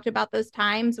 when I talked about those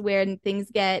times when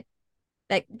things get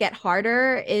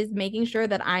harder is making sure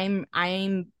that I'm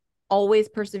always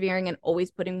persevering and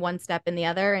always putting one step in the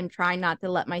other and trying not to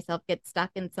let myself get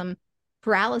stuck in some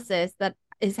paralysis that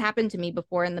has happened to me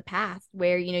before in the past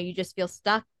where you just feel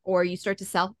stuck or you start to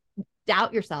self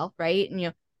doubt yourself, right?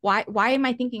 And why am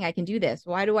I thinking I can do this?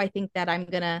 Why do I think that I'm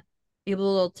gonna be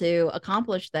able to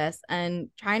accomplish this? And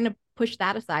trying to push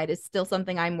that aside is still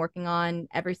something I'm working on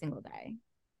every single day.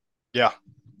 Yeah.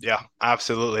 Yeah,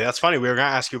 absolutely. That's funny. We were going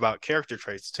to ask you about character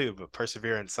traits too, but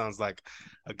perseverance sounds like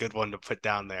a good one to put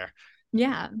down there.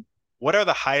 Yeah. What are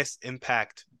the highest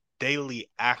impact daily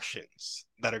actions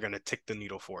that are going to tick the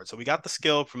needle forward? So we got the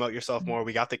skill, promote yourself more.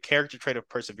 We got the character trait of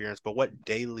perseverance, but what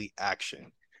daily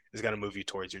action is going to move you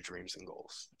towards your dreams and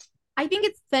goals? I think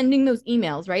it's sending those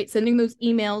emails, right? Sending those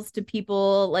emails to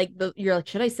people like you're like,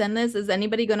 should I send this? Is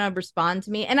anybody going to respond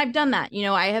to me? And I've done that.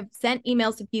 I have sent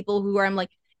emails to people who are, I'm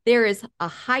like, there is a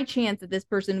high chance that this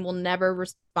person will never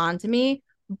respond to me.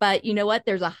 But you know what?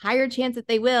 There's a higher chance that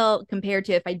they will compared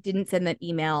to if I didn't send that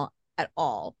email at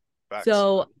all. Facts.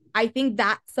 So I think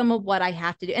that's some of what I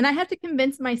have to do. And I have to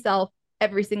convince myself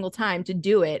every single time to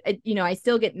do it. I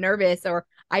still get nervous or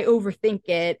I overthink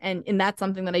it. And that's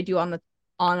something that I do on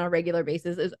a regular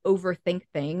basis is overthink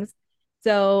things.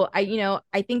 So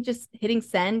I think just hitting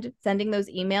sending those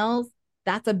emails,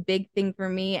 that's a big thing for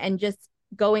me. And just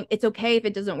going, it's okay if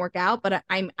it doesn't work out, but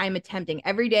I'm attempting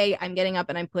every day. I'm getting up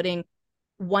and I'm putting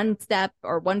one step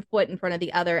or one foot in front of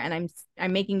the other, and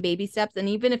I'm making baby steps. And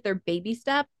even if they're baby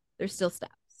steps, they're still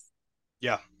steps.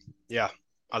 Yeah. Yeah.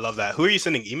 I love that. Who are you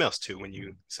sending emails to when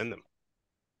you send them?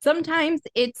 Sometimes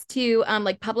it's to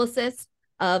like publicists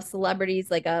of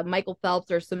celebrities like Michael Phelps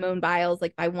or Simone Biles.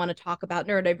 Like if I want to talk about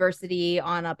neurodiversity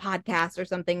on a podcast or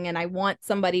something, and I want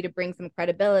somebody to bring some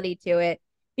credibility to it,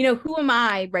 who am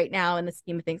I right now in the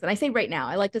scheme of things? And I say right now,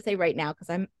 I like to say right now, because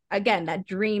I'm, again, that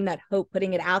dream, that hope,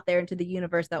 putting it out there into the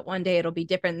universe that one day it'll be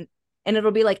different And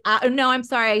it'll be like, no, I'm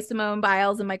sorry, Simone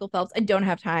Biles and Michael Phelps. I don't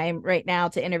have time right now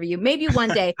to interview. Maybe one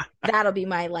day that'll be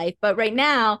my life. But right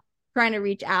now, trying to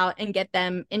reach out and get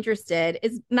them interested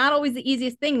is not always the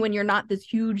easiest thing when you're not this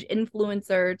huge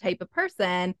influencer type of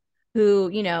person who,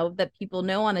 that people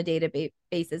know on a database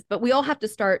basis. But we all have to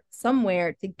start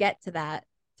somewhere to get to that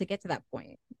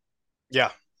point.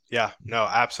 Yeah. Yeah. No,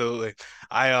 absolutely.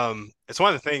 It's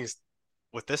one of the things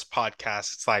with this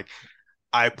podcast. It's like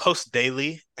I post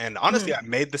daily, and honestly, Mhm. I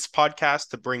made this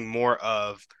podcast to bring more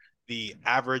of the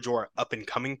average or up and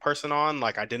coming person on.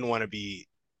 Like, I didn't want to be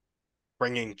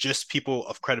bringing just people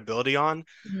of credibility on.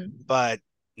 Mhm. But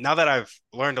now that I've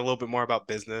learned a little bit more about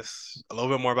business, a little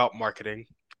bit more about marketing,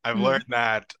 I've learned Mhm.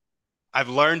 that I've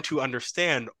learned to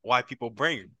understand why people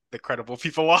bring the credible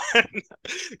people on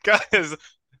because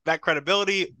that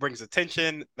credibility brings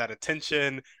attention, that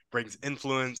attention brings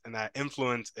influence, and that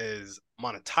influence is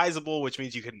monetizable, which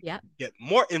means you can Yeah. get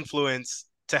more influence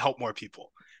to help more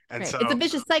people. And Right. It's a so,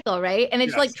 vicious cycle, right? And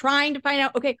it's like yes, trying to find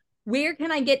out, okay, where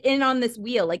can I get in on this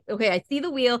wheel? Like, okay, I see the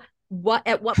wheel.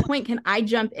 At what point can I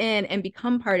jump in and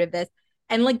become part of this?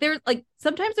 And like there's like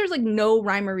sometimes there's like no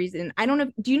rhyme or reason. I don't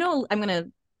know. Do you know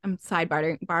I'm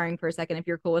sidebarring barring for a second if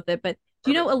you're cool with it, but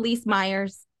do you okay, know Elise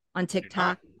Myers on I do not.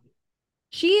 TikTok?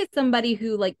 She is somebody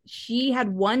who like she had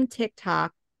one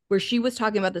TikTok where she was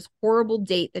talking about this horrible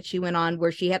date that she went on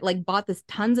where she had like bought this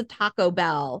tons of Taco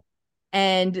Bell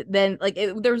and then like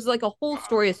there was like a whole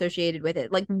story associated with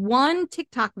it. Like one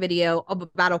TikTok video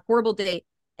about a horrible date.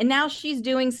 And now she's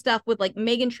doing stuff with like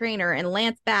Megan Trainor and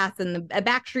Lance Bass and the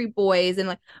Backstreet Boys and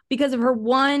like because of her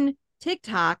one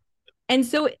TikTok. And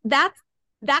so that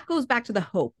goes back to the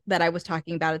hope that I was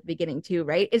talking about at the beginning too,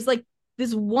 right? It's like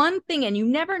this one thing, and you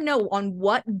never know on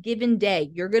what given day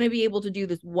you're going to be able to do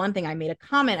this one thing. I made a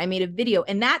comment, I made a video,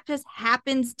 and that just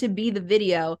happens to be the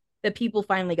video that people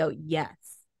finally go, yes,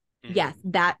 yes,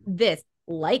 Mhm. that this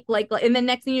like, and then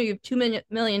next thing you have 2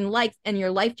 million likes, and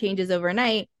your life changes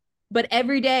overnight. But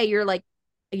every day you're like,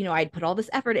 I'd put all this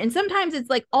effort, and sometimes it's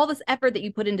like all this effort that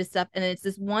you put into stuff, and it's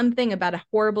this one thing about a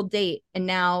horrible date, and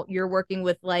now you're working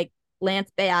with like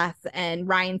Lance Bass and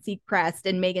Ryan Seacrest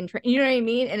and Megan, you know what I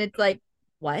mean? And it's like,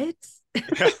 what?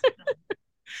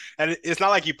 And it's not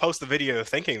like you post the video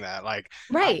thinking that. Like,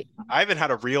 I, Right. I even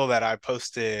had a reel that I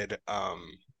posted a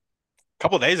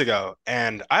couple days ago,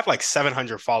 and I have like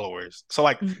 700 followers. So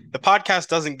like Mhm. the podcast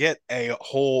doesn't get a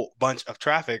whole bunch of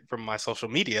traffic from my social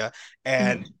media,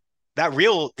 and Mhm. that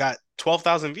reel got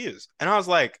 12,000 views. And I was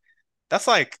like, that's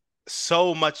like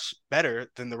so much better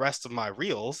than the rest of my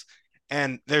reels.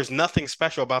 And there's nothing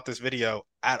special about this video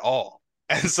at all.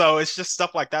 And so it's just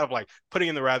stuff like that of like putting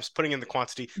in the reps, putting in the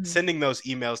quantity, Mhm. sending those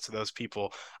emails to those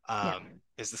people Yeah.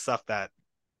 is the stuff that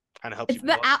kind of helps It's you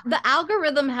blow up. the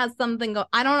algorithm has something go.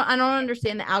 I don't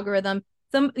understand the algorithm.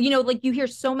 Some like you hear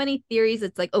so many theories.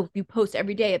 It's like, oh, if you post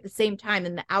every day at the same time,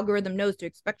 then the algorithm knows to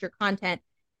expect your content.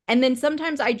 And then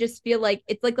sometimes I just feel like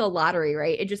it's like a lottery,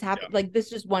 right? It just Yeah. happens like this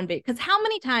just one bit. Because how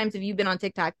many times have you been on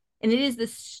TikTok and it is the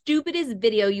stupidest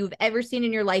video you've ever seen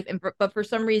in your life, but for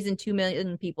some reason 2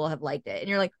 million people have liked it, and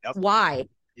you're like, Yep. why?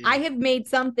 I Mhm. have made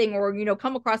something or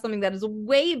come across something that is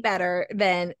way better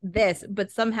than this,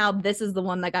 but somehow this is the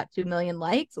one that got 2 million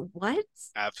likes. What?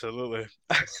 Absolutely.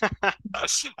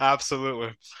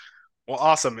 Absolutely. Well,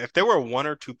 awesome. If there were one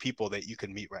or two people that you could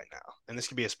meet right now, and this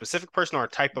could be a specific person or a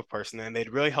type of person, and they'd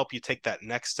really help you take that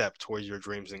next step towards your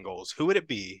dreams and goals, who would it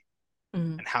be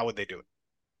Mhm. and how would they do it?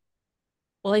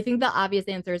 Well, I think the obvious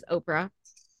answer is Oprah,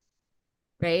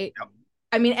 right? Yep.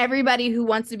 I mean, everybody who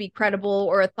wants to be credible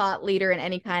or a thought leader in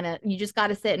any kind of, you just got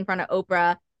to sit in front of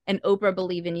Oprah and Oprah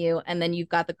believe in you, and then you've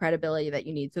got the credibility that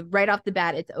you need. So right off the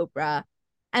bat, it's Oprah.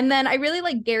 And then I really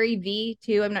like Gary Vee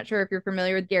too. I'm not sure if you're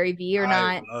familiar with Gary Vee or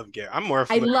I not. love Gary. I'm more I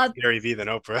familiar love with Gary Vee than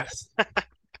Oprah.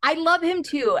 I love him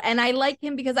too. And I like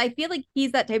him because I feel like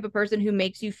he's that type of person who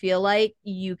makes you feel like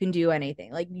you can do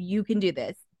anything. Like you can do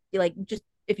this. Like just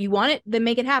if you want it, then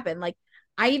make it happen. Like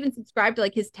I even subscribe to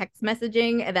like his text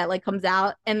messaging that like comes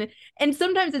out and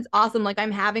sometimes it's awesome. Like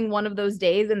I'm having one of those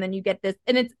days and then you get this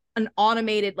and it's an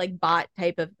automated like bot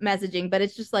type of messaging, but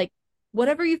it's just like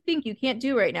whatever you think you can't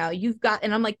do right now, you've got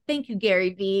and I'm like, thank you, Gary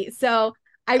Vee. So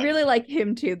I really like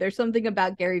him too. There's something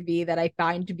about Gary Vee that I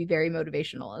find to be very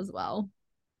motivational as well.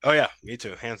 Oh yeah, me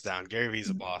too. Hands down. Gary Vee's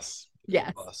a boss. He's a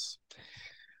Yes. boss.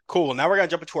 Cool. Now we're gonna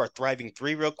jump into our thriving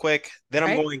three real quick. Then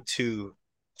I'm Right. going to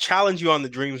challenge you on the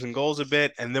dreams and goals a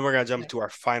bit, and then we're gonna jump Okay. into our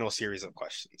final series of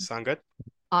questions. Sound good?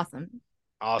 Awesome.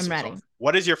 I'm Awesome. So, ready.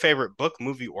 what is your favorite book,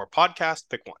 movie, or podcast?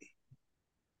 Pick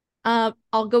one.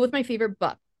 I'll go with my favorite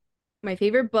book. My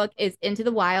favorite book is Into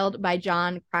the Wild by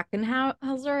John Krakauer,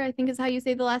 I think is how you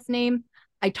say the last name.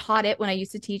 I taught it when I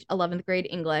used to teach 11th grade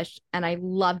English and I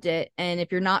loved it. And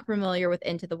if you're not familiar with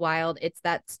Into the Wild, it's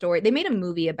that story. They made a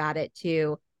movie about it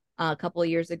too a couple of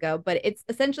years ago, but it's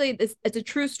essentially this it's a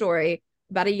true story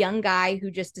about a young guy who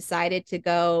just decided to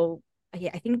go.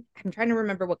 Yeah, I think I'm trying to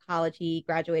remember what college he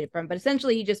graduated from, but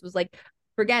essentially he just was like,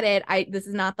 forget it. This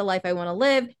is not the life I want to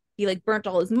live. He like burnt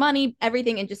all his money,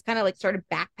 everything, and just kind of like started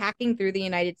backpacking through the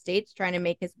United States, trying to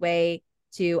make his way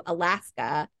to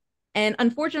Alaska. And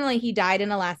unfortunately, he died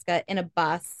in Alaska in a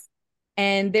bus.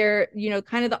 And there,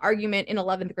 kind of the argument in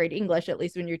 11th grade English, at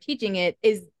least when you're teaching it,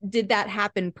 is did that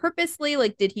happen purposely?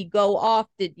 Like, did he go off?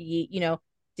 Did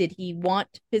he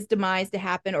want his demise to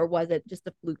happen, or was it just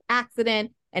a fluke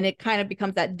accident? And it kind of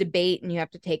becomes that debate, and you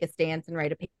have to take a stance and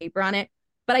write a paper on it.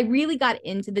 But I really got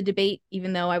into the debate,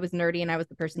 even though I was nerdy and I was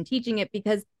the person teaching it,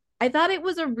 because I thought it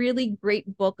was a really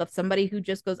great book of somebody who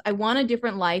just goes, I want a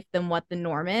different life than what the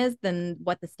norm is, than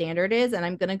what the standard is. And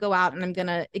I'm going to go out and I'm going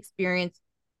to experience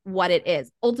what it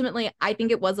is. Ultimately, I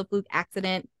think it was a fluke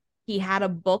accident. He had a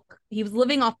book. He was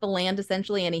living off the land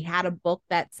essentially. And he had a book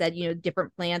that said,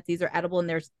 different plants, these are edible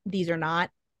and these are not.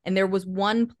 And there was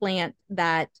one plant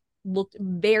that looked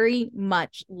very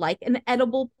much like an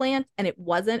edible plant and it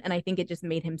wasn't. And I think it just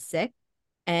made him sick.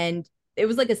 And it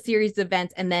was like a series of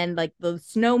events, and then like the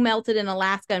snow melted in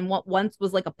Alaska, and what once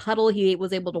was like a puddle he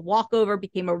was able to walk over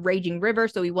became a raging river,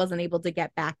 so he wasn't able to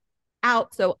get back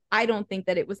out. So I don't think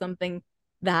that it was something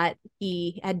that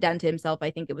he had done to himself.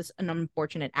 I think it was an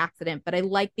unfortunate accident, but I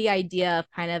like the idea of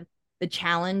kind of the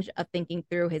challenge of thinking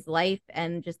through his life,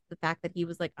 and just the fact that he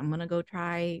was like, I'm gonna go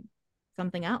try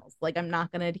something else. Like, I'm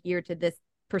not gonna adhere to this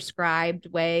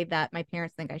prescribed way that my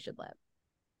parents think I should live.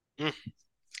 Mm.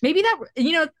 Maybe that,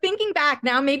 thinking back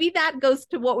now, maybe that goes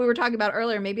to what we were talking about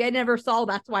earlier. Maybe I never saw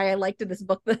that's why I liked this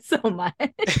book so much.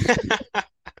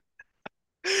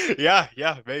 Yeah,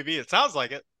 maybe. It sounds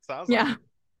like it. Sounds like Yeah, it.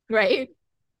 right.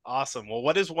 Awesome. Well,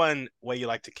 what is one way you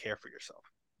like to care for yourself?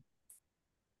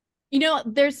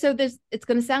 There's it's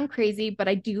going to sound crazy, but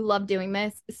I do love doing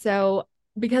this. So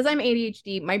because I'm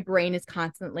ADHD, my brain is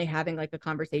constantly having like a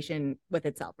conversation with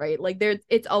itself, right? Like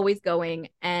it's always going.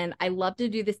 And I love to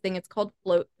do this thing. It's called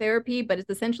float therapy, but it's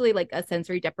essentially like a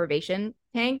sensory deprivation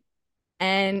tank.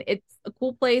 And it's a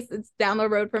cool place. It's down the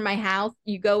road from my house.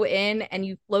 You go in and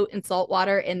you float in salt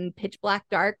water in pitch black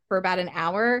dark for about an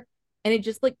hour. And it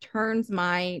just like turns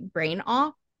my brain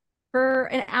off for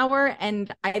an hour.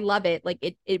 And I love it.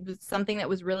 Like it was something that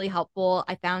was really helpful.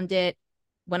 I found it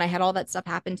when I had all that stuff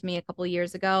happen to me a couple of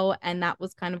years ago. And that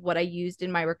was kind of what I used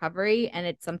in my recovery. And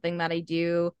it's something that I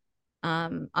do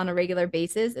on a regular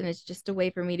basis. And it's just a way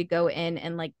for me to go in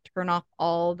and like turn off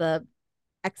all the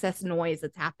excess noise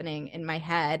that's happening in my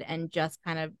head and just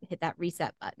kind of hit that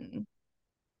reset button.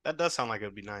 That does sound like it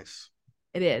would be nice.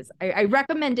 It is. I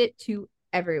recommend it to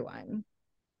everyone.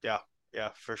 Yeah, yeah,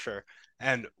 for sure.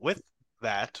 And with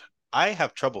that, I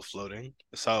have trouble floating.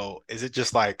 So is it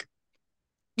just like,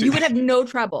 You would have no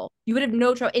trouble. You would have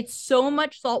no trouble. It's so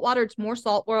much salt water. It's more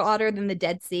salt water than the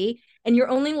Dead Sea. And you're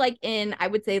only like in, I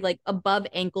would say, like above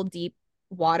ankle deep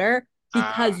water ah,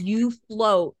 because you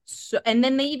float. So, and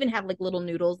then they even have like little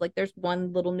noodles. Like there's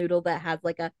one little noodle that has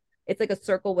it's like a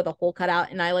circle with a hole cut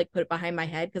out. And I like put it behind my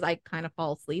head because I kind of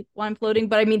fall asleep while I'm floating.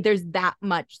 But I mean, there's that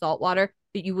much salt water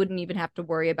that you wouldn't even have to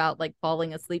worry about like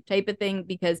falling asleep type of thing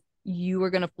because you are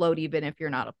going to float even if you're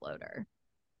not a floater.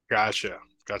 gotcha.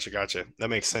 That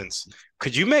makes sense.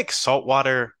 Could you make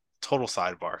saltwater, total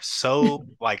sidebar, so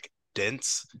like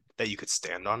dense that you could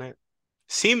stand on it?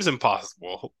 Seems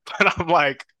impossible, but I'm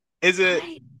like, is it,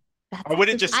 I that's or would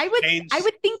it a, just I change?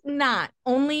 would think not,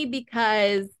 only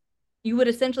because you would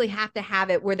essentially have to have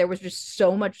it where there was just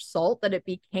so much salt that it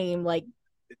became like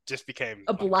It just became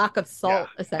a like, block of yeah. salt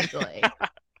essentially.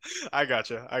 I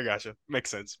gotcha. Makes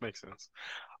sense.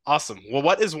 Awesome. Well,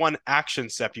 what is one action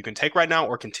step you can take right now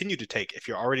or continue to take if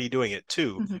you're already doing it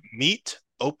to Mhm. meet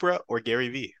Oprah or Gary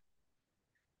Vee?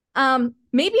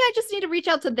 Maybe I just need to reach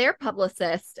out to their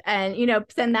publicist and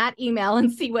send that email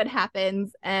and see what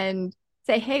happens and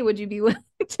say, hey, would you be willing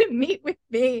to meet with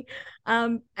me?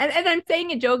 And I'm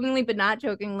saying it jokingly, but not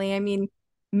jokingly. I mean,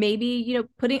 maybe,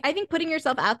 I think putting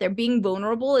yourself out there, being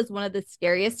vulnerable is one of the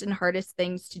scariest and hardest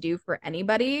things to do for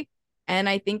anybody. And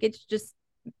I think it's just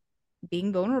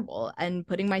being vulnerable and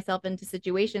putting myself into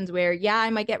situations where, yeah, I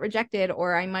might get rejected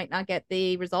or I might not get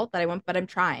the result that I want, but I'm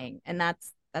trying. And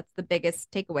that's the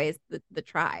biggest takeaway is the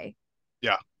try.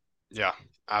 Yeah, yeah,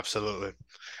 absolutely.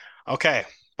 Okay,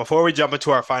 before we jump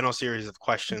into our final series of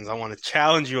questions, I want to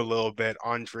challenge you a little bit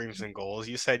on dreams and goals.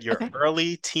 You said your Okay.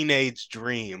 early teenage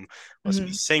dream was to be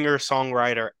Mm-hmm. singer,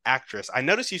 songwriter, actress. I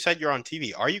noticed you said you're on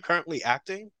TV. Are you currently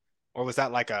acting, or was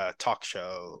that like a talk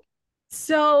show?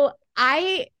 So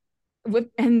I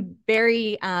am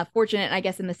very fortunate, I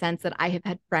guess, in the sense that I have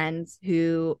had friends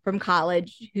who from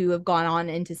college who have gone on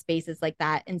into spaces like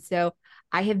that. And so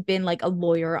I have been like a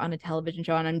lawyer on a television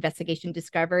show on Investigation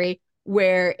Discovery,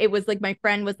 where it was like my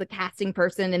friend was the casting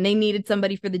person and they needed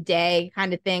somebody for the day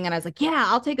kind of thing. And I was like, yeah,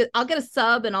 I'll get a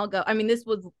sub and I'll go. I mean, this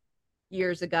was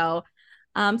years ago.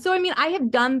 So I mean, I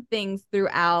have done things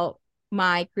throughout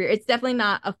my career. It's definitely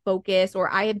not a focus, or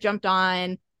I have jumped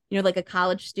on, like a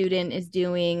college student is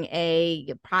doing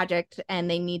a project and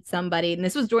they need somebody. And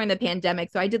this was during the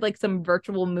pandemic. So I did like some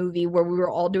virtual movie where we were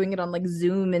all doing it on like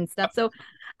Zoom and stuff. So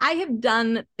I have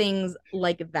done things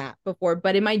like that before,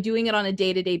 but am I doing it on a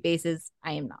day-to-day basis?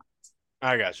 I am not.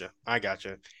 I gotcha. I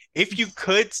gotcha. If you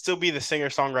could still be the singer,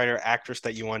 songwriter, actress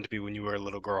that you wanted to be when you were a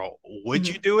little girl, would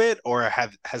you Mhm. do it, or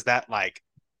has that like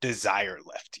desire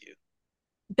left you?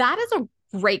 That is a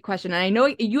great question. And I know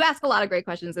you ask a lot of great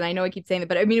questions, and I know I keep saying it,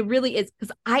 but I mean, it really is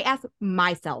because I ask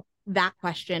myself that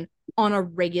question on a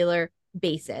regular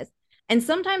basis. And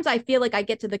sometimes I feel like I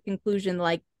get to the conclusion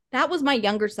like that was my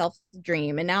younger self's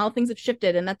dream, and now things have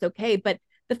shifted, and that's okay. But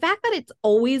the fact that it's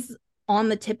always on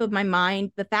the tip of my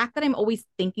mind, the fact that I'm always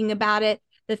thinking about it,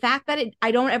 the fact that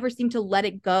I don't ever seem to let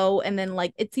it go. And then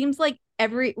like it seems like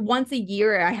every once a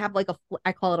year I have like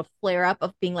I call it a flare up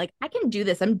of being like, I can do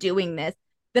this, I'm doing this,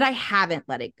 that I haven't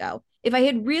let it go. If I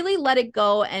had really let it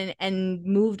go and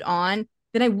moved on,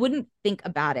 then I wouldn't think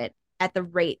about it at the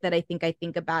rate that I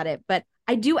think about it. But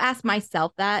I do ask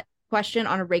myself that question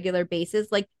on a regular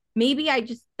basis. Like maybe I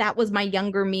just that was my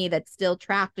younger me that's still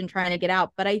trapped and trying to get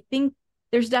out. But I think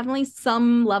there's definitely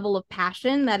some level of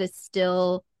passion that is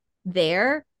still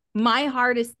there. My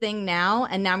hardest thing now,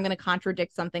 and now I'm going to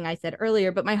contradict something I said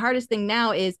earlier, but my hardest thing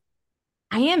now is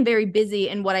I am very busy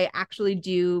in what I actually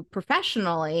do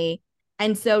professionally.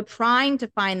 And so trying to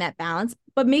find that balance,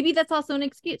 but maybe that's also an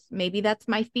excuse. Maybe that's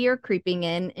my fear creeping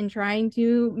in and trying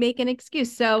to make an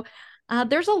excuse. So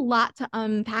there's a lot to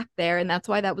unpack there. And that's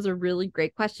why that was a really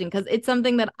great question because it's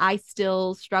something that I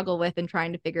still struggle with and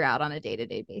trying to figure out on a day to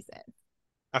day basis.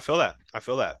 I feel that. I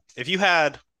feel that. If you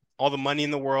had all the money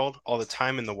in the world, all the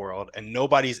time in the world, and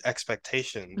nobody's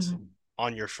expectations Mhm.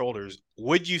 on your shoulders,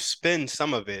 would you spend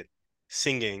some of it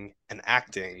singing and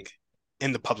acting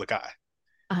in the public eye?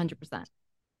 100%.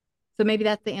 So maybe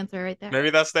that's the answer right there.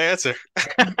 Maybe that's the answer.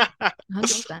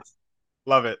 100%.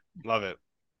 Love it. Love it.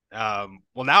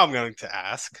 Well, now I'm going to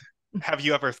ask, have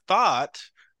you ever thought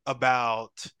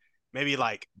about maybe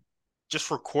like just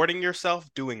recording yourself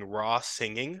doing raw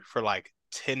singing for like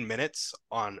 10 minutes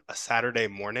on a Saturday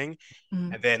morning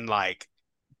Mhm. and then like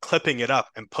clipping it up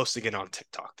and posting it on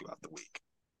TikTok throughout the week?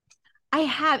 I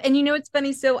have. And it's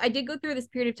funny. So I did go through this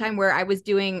period of time where I was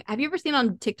doing, have you ever seen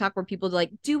on TikTok where people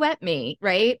like duet me,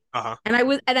 right? Uh-huh.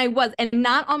 And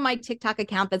not on my TikTok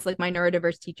account that's like my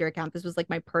neurodiverse teacher account. This was like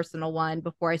my personal one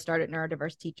before I started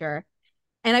neurodiverse teacher.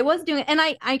 And I was doing, and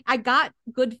I got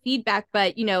good feedback,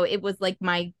 but it was like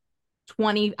my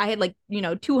 20, I had like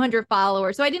 200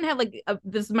 followers, so I didn't have like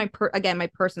this is again my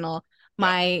personal.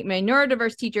 Yeah. My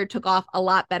neurodiverse teacher took off a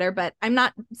lot better, but I'm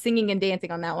not singing and dancing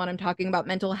on that one. I'm talking about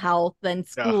mental health and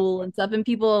Yeah. school and stuff, and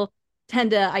people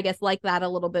tend to, I guess, like that a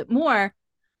little bit more.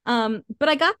 But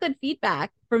I got good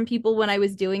feedback from people when I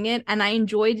was doing it, and I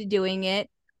enjoyed doing it.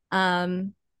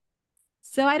 um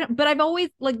so I don't, but I've always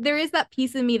like there is that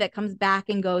piece of me that comes back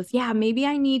and goes, yeah, maybe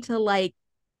I need to like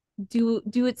do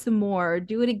it some more,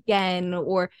 do it again,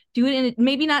 or do it in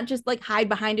maybe not just like hide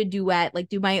behind a duet, like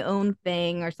do my own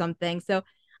thing or something. So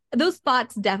those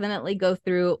thoughts definitely go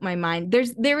through my mind.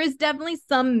 There is definitely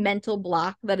some mental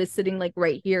block that is sitting like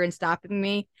right here and stopping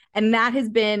me. And that has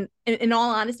been, in all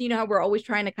honesty, how we're always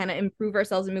trying to kind of improve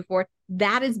ourselves and move forward.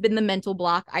 That has been the mental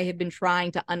block I have been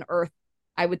trying to unearth,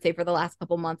 I would say, for the last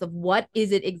couple months of what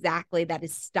is it exactly that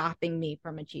is stopping me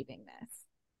from achieving this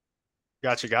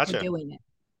Gotcha. or Gotcha. doing it.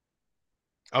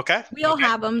 Okay. We all Okay.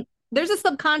 have them. There's a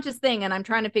subconscious thing, and I'm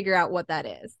trying to figure out what that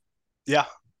is. Yeah.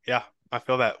 Yeah. I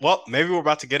feel that. Well, maybe we're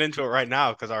about to get into it right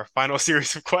now because our final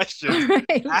series of questions All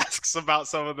right. asks about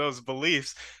some of those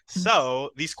beliefs.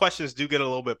 So these questions do get a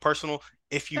little bit personal.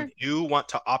 If you Sure. do want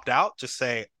to opt out, just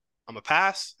say, I'm a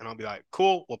pass, and I'll be like,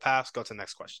 cool, we'll pass, go to the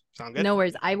next question. Sound good? No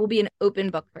worries. I will be an open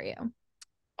book for you.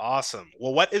 Awesome.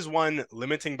 Well, what is one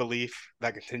limiting belief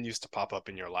that continues to pop up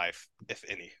in your life, if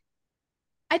any?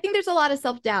 I think there's a lot of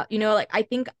self doubt. Like I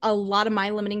think a lot of my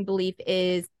limiting belief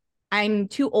is I'm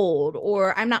too old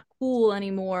or I'm not cool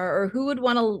anymore or who would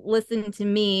want to listen to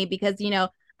me because,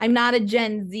 I'm not a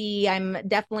Gen Z. I'm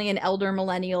definitely an elder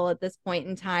millennial at this point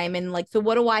in time. And like, so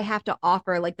what do I have to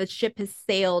offer? Like the ship has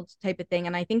sailed type of thing.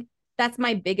 And I think that's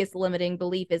my biggest limiting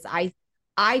belief is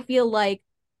I feel like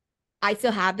I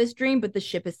still have this dream, but the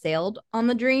ship has sailed on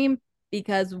the dream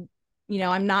because,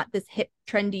 I'm not this hip,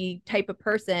 trendy type of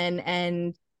person.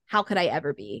 And how could I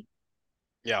ever be?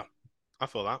 Yeah, I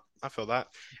feel that. I feel that.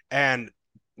 And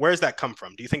where does that come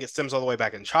from? Do you think it stems all the way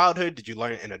back in childhood? Did you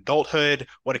learn it in adulthood?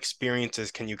 What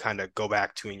experiences can you kind of go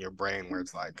back to in your brain where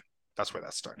it's like, that's where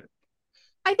that started?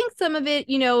 I think some of it,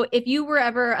 if you were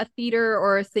ever a theater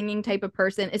or a singing type of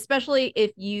person, especially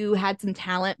if you had some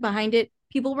talent behind it,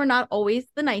 people were not always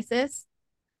the nicest.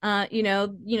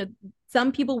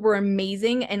 Some people were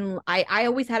amazing, and I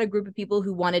always had a group of people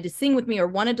who wanted to sing with me or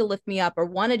wanted to lift me up or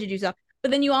wanted to do stuff. But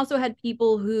then you also had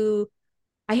people who,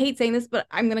 I hate saying this, but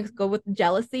I'm gonna go with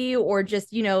jealousy, or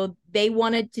just, they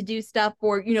wanted to do stuff,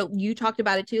 or, you talked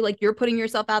about it too, like you're putting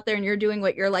yourself out there and you're doing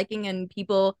what you're liking, and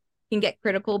people can get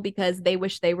critical because they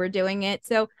wish they were doing it.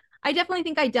 So I definitely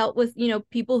think I dealt with,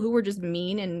 people who were just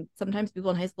mean, and sometimes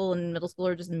people in high school and middle school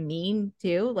are just mean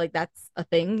too. Like that's a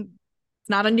thing. It's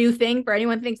not a new thing for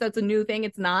anyone who thinks that's a new thing.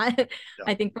 It's not. Yeah.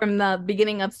 I think from the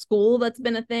beginning of school, that's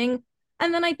been a thing.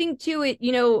 And then I think too,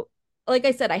 like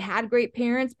I said, I had great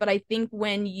parents, but I think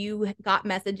when you got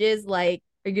messages like,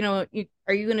 are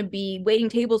you going to be waiting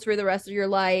tables for the rest of your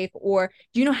life? Or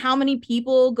do you know how many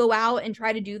people go out and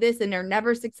try to do this and they're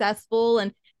never successful?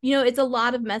 And, it's a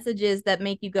lot of messages that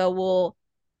make you go, well,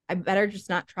 I better just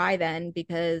not try then,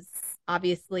 because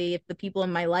obviously if the people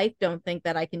in my life don't think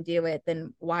that I can do it,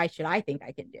 then why should I think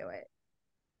I can do it?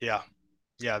 Yeah.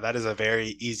 Yeah, that is a very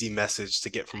easy message to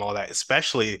get from all that,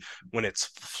 especially when it's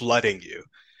flooding you.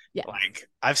 Yeah. Like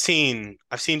I've seen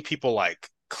people like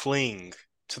cling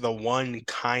to the one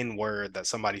kind word that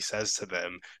somebody says to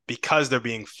them because they're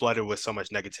being flooded with so much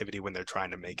negativity when they're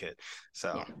trying to make it.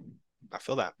 So Yeah. I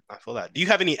feel that. I feel that. Do you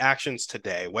have any actions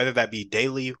today, whether that be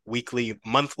daily, weekly,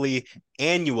 monthly,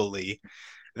 annually,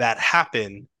 that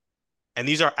happen? And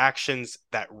these are actions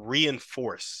that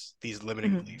reinforce these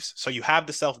limiting Mm-hmm. beliefs. So you have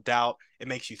the self doubt, it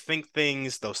makes you think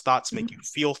things, those thoughts make you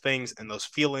Mm-hmm. feel things, and those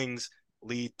feelings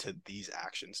lead to these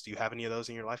actions. Do you have any of those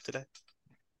in your life today?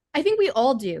 I think we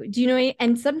all do. Do you know?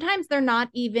 And sometimes they're not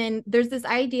even, there's this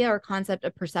idea or concept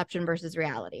of perception versus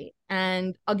reality.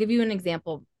 And I'll give you an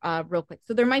example real quick.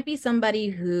 So there might be somebody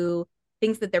who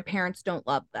thinks that their parents don't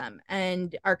love them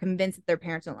and are convinced that their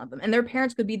parents don't love them. And their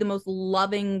parents could be the most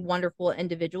loving, wonderful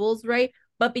individuals, right?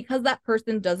 But because that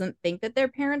person doesn't think that their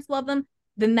parents love them,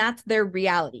 then that's their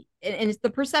reality. And it's the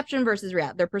perception versus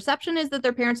reality. Their perception is that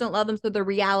their parents don't love them. So their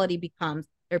reality becomes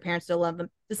their parents still love them,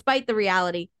 despite the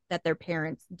reality that their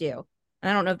parents do. And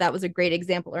I don't know if that was a great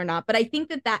example or not, but I think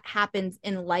that that happens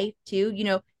in life too.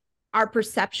 Our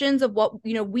perceptions of what,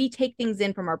 we take things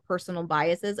in from our personal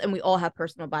biases, and we all have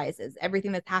personal biases.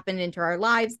 Everything that's happened into our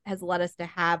lives has led us to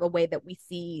have a way that we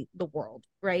see the world,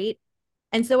 right?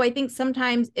 And so I think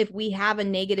sometimes if we have a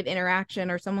negative interaction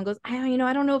or someone goes, I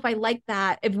don't know if I like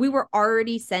that. If we were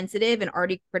already sensitive and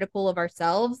already critical of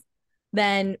ourselves,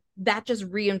 then that just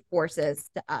reinforces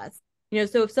to us.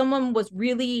 So if someone was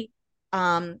really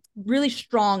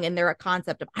strong in their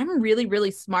concept of I'm really,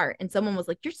 really smart, and someone was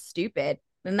like, you're stupid,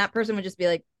 then that person would just be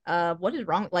like, what is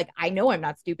wrong? Like, I know I'm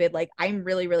not stupid. Like, I'm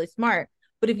really, really smart.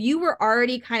 But if you were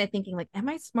already kind of thinking, like, am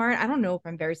I smart? I don't know if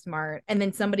I'm very smart. And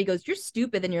then somebody goes, you're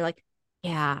stupid. Then you're like,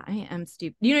 yeah, I am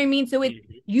stupid. You know what I mean? So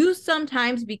Mhm. you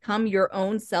sometimes become your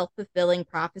own self-fulfilling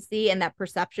prophecy, and that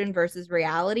perception versus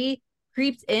reality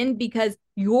creeps in because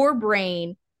your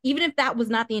brain, even if that was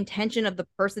not the intention of the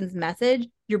person's message,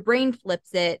 your brain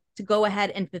flips it to go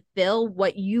ahead and fulfill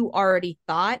what you already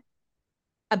thought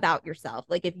about yourself.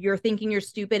 Like if you're thinking you're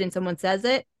stupid and someone says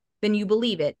it, then you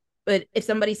believe it. But if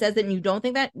somebody says it and you don't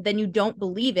think that, then you don't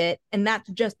believe it. And that's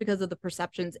just because of the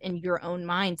perceptions in your own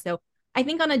mind. So I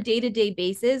think on a day-to-day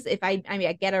basis, if I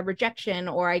get a rejection,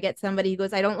 or I get somebody who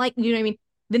goes, I don't like, you know what I mean?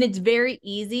 Then it's very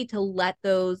easy to let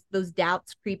those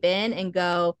doubts creep in and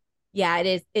go, yeah,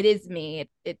 it is me.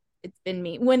 It's been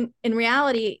me. When in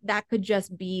reality, that could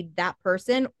just be that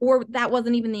person, or that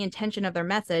wasn't even the intention of their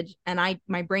message. And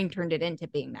my brain turned it into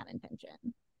being that intention.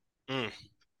 Mm,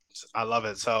 I love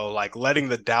it. So, like letting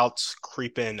the doubts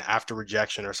creep in after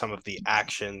rejection are some of the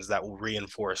actions that will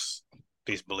reinforce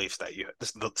these beliefs that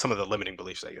some of the limiting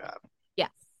beliefs that you have.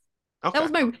 Yes. That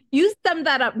Okay. was you summed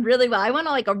that up really well. I went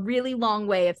on like a really long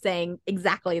way of saying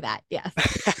exactly that. Yes.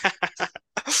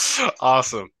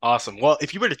 Awesome. Awesome. Well,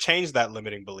 if you were to change that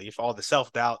limiting belief, all the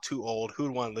self-doubt, too old,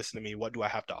 who'd want to listen to me? What do I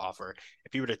have to offer?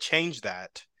 If you were to change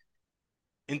that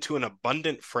into an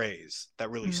abundant phrase that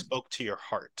really Mm-hmm. spoke to your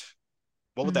heart,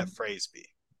 what would that Mm-hmm. phrase be?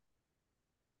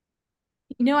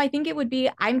 I think it would be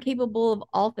I'm capable of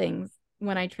all things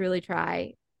when I truly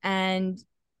try. And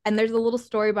there's a little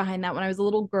story behind that. When I was a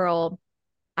little girl,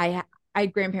 I I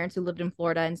had grandparents who lived in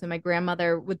Florida. And so my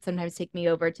grandmother would sometimes take me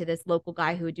over to this local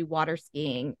guy who would do water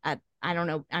skiing at, I don't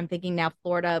know, I'm thinking now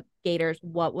Florida gators.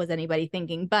 What was anybody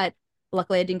thinking? But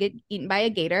luckily I didn't get eaten by a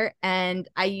gator. And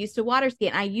I used to water ski.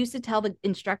 And I used to tell the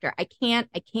instructor, I can't,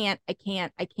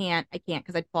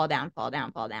 because I'd fall down, fall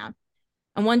down, fall down.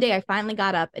 And one day I finally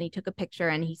got up and he took a picture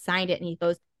and he signed it and he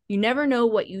goes, "You never know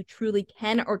what you truly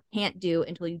can or can't do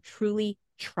until you truly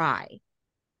try."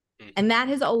 Mhm. And that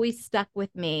has always stuck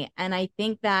with me. And I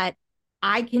think that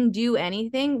I can do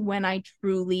anything when I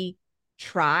truly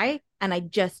try. And I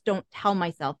just don't tell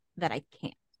myself that I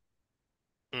can't.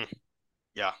 Mm.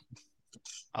 Yeah,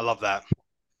 I love that.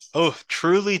 Oh,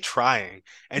 truly trying.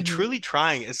 And Mhm. truly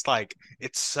trying is like,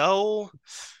 it's so,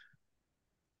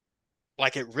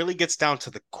 like, it really gets down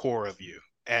to the core of you.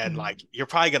 And Mhm. like, you're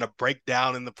probably gonna break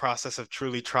down in the process of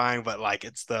truly trying, but like,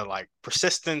 it's the like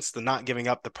persistence, the not giving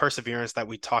up, the perseverance that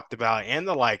we talked about, and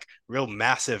the like real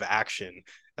massive action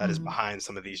that is Mhm. behind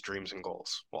some of these dreams and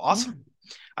goals. Well, Yeah. awesome.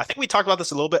 I think we talked about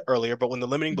this a little bit earlier, but when the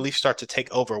limiting beliefs start to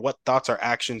take over, what thoughts or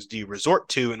actions do you resort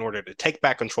to in order to take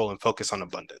back control and focus on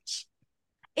abundance?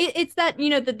 It's that,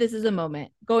 that this is a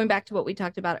moment. Going back to what we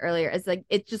talked about earlier, it's like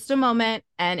it's just a moment,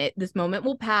 and this moment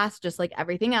will pass just like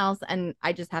everything else. And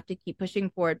I just have to keep pushing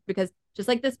forward, because just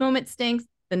like this moment stinks,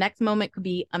 the next moment could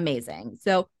be amazing.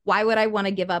 So why would I want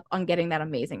to give up on getting that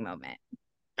amazing moment?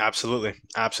 Absolutely.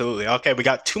 Absolutely. Okay, we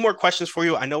got two more questions for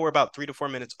you. I know we're about 3 to 4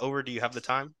 minutes over. Do you have the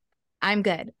time? I'm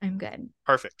good. I'm good.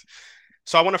 Perfect.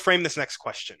 So I want to frame this next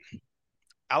question.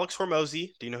 Alex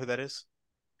Hormozy, do you know who that is?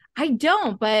 I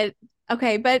don't, but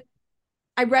okay, but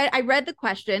I read the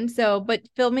question, so but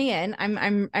fill me in.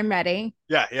 I'm ready.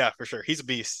 Yeah, yeah, for sure. He's a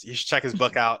beast. You should check his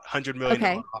book out. $100 million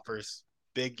Okay. offers.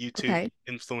 Big YouTube Okay.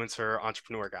 influencer,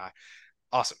 entrepreneur guy.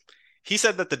 Awesome. He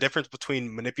said that the difference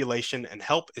between manipulation and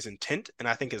help is intent. And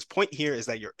I think his point here is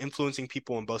that you're influencing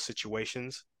people in both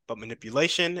situations. But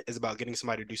manipulation is about getting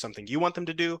somebody to do something you want them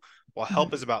to do, while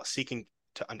help Mhm. is about seeking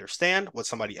to understand what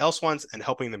somebody else wants and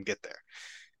helping them get there.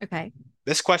 Okay.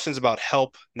 This question is about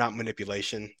help, not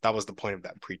manipulation. That was the point of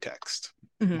that pretext.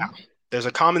 Now, Mhm. there's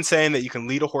a common saying that you can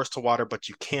lead a horse to water, but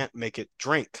you can't make it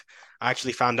drink. I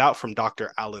actually found out from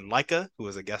Dr. Alan Leica, who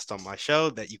was a guest on my show,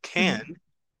 that you can Mhm.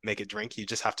 make it drink. You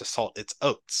just have to salt its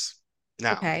oats.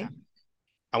 Now, Okay.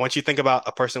 I want you to think about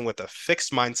a person with a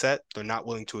fixed mindset. They're not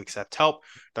willing to accept help.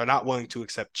 They're not willing to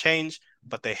accept change,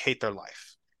 but they hate their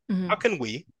life. How Mhm. can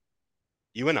we,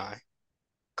 you and I,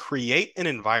 create an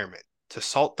environment to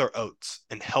salt their oats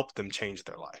and help them change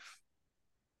their life?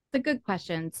 It's a good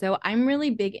question. So I'm really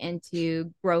big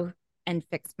into growth and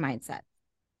fixed mindset.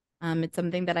 It's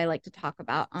something that I like to talk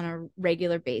about on a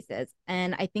regular basis.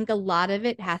 And I think a lot of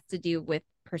it has to do with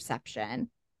perception.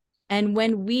 And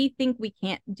when we think we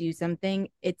can't do something,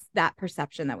 it's that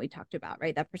perception that we talked about,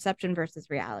 right? That perception versus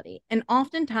reality. And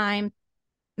oftentimes,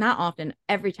 not often,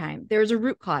 every time, there's a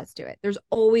root cause to it. There's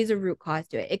always a root cause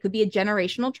to it. It could be a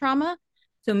generational trauma.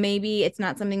 So maybe it's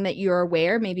not something that you're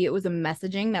aware. Maybe it was a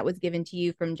messaging that was given to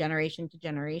you from generation to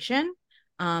generation.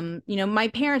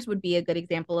 My parents would be a good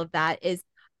example of that. Is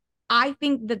I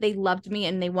think that they loved me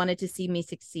and they wanted to see me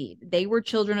succeed. They were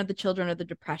children of the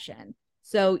Depression.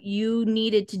 So you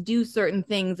needed to do certain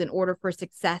things in order for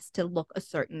success to look a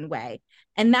certain way.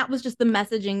 And that was just the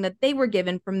messaging that they were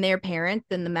given from their parents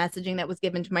and the messaging that was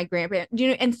given to my grandparents,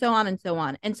 and so on and so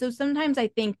on. And so sometimes I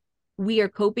think we are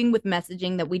coping with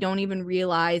messaging that we don't even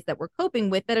realize that we're coping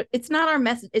with, that it's not our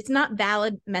message. It's not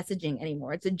valid messaging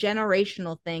anymore. It's a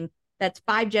generational thing that's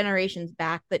 5 generations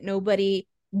back that nobody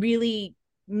really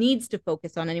needs to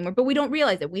focus on anymore, but we don't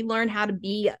realize it. We learn how to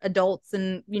be adults,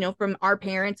 and from our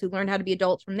parents who learned how to be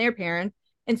adults from their parents,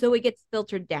 and so it gets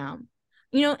filtered down.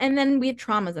 And then we have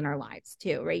traumas in our lives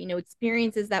too, right?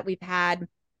 Experiences that we've had,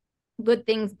 good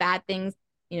things, bad things,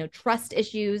 trust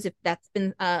issues, if that's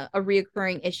been a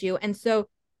reoccurring issue. And so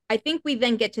I think we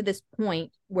then get to this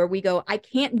point where we go, I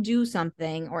can't do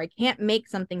something, or I can't make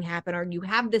something happen, or you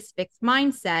have this fixed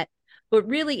mindset. But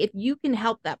really, if you can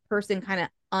help that person kind of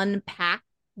unpack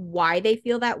why they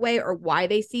feel that way or why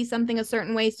they see something a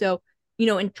certain way. So,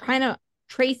 and trying to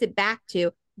trace it back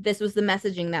to, this was the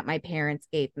messaging that my parents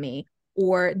gave me,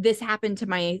 or this happened to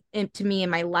me in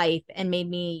my life and made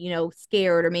me,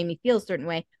 scared, or made me feel a certain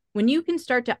way. When you can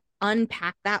start to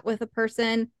unpack that with a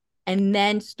person and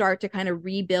then start to kind of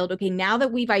rebuild, okay, now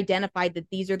that we've identified that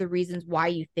these are the reasons why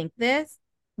you think this,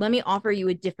 let me offer you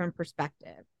a different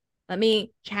perspective. Let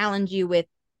me challenge you with,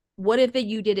 what if that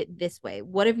you did it this way?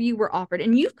 What if you were offered?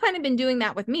 And you've kind of been doing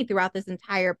that with me throughout this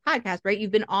entire podcast, right?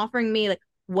 You've been offering me, like,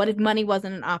 what if money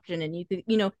wasn't an option? And you could,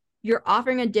 you're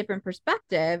offering a different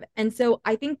perspective. And so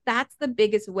I think that's the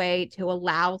biggest way to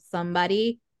allow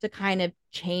somebody to kind of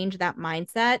change that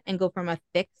mindset and go from a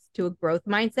fix to a growth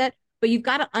mindset, but you've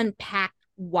got to unpack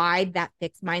why that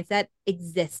fixed mindset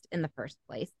exists in the first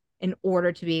place in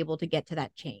order to be able to get to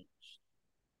that change.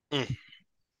 Mm,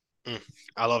 mm.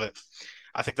 I love it.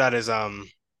 I think that is a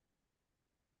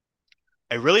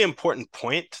really important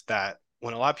point that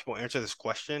when a lot of people answer this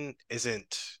question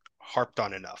isn't harped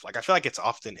on enough. Like I feel like it's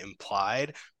often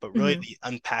implied, but really Mm-hmm. the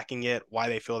unpacking it, why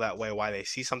they feel that way, why they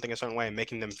see something a certain way, and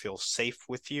making them feel safe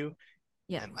with you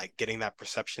Yes. and like getting that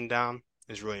perception down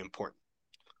is really important.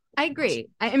 I agree.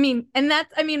 I mean, and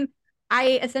that's, I mean,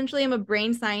 I essentially am a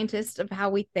brain scientist of how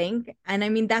we think. And I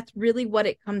mean, that's really what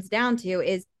it comes down to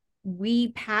is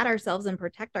we pat ourselves and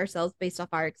protect ourselves based off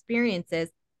our experiences.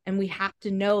 And we have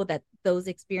to know that those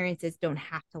experiences don't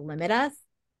have to limit us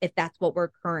if that's what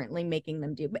we're currently making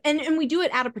them do. And we do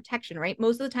it out of protection, right?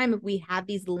 Most of the time, if we have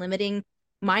these limiting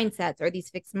mindsets or these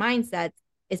fixed mindsets,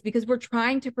 it's because we're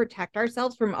trying to protect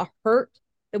ourselves from a hurt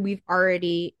that we've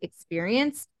already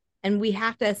experienced, and we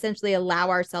have to essentially allow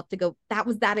ourselves to go, that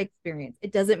was that experience.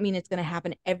 It doesn't mean it's going to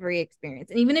happen every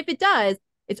experience. And even if it does,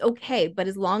 it's okay. But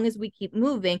as long as we keep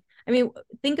moving, I mean,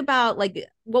 think about like,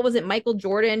 what was it, Michael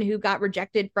Jordan, who got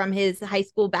rejected from his high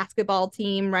school basketball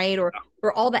team, right? Or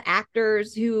all the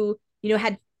actors who,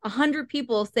 had 100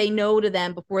 people say no to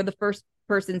them before the first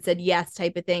person said yes,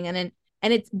 type of thing. And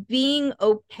it's being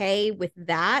okay with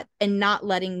that and not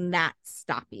letting that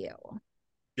stop you.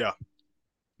 Yeah,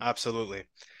 absolutely.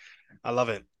 I love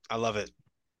it. I love it.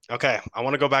 Okay, I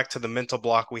want to go back to the mental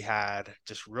block we had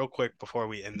just real quick before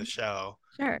we end the show.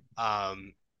 Sure.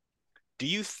 Um, do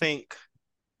you think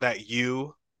that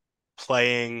you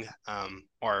playing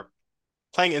or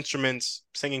playing instruments,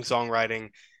 singing, songwriting,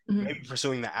 Mm-hmm. maybe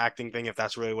pursuing the acting thing if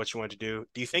that's really what you want to do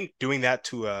you think doing that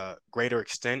to a greater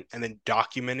extent and then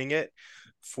documenting it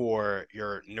for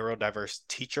your neurodiverse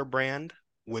teacher brand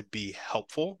would be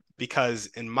helpful? Because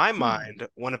in my mind,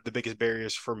 one of the biggest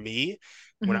barriers for me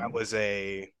when I Mm-hmm. was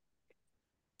a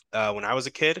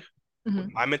kid with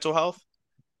Mm-hmm. my mental health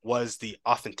was the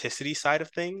authenticity side of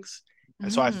things.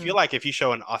 And so I Mm-hmm. feel like if you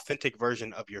show an authentic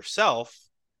version of yourself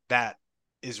that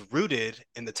is rooted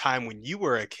in the time when you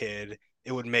were a kid,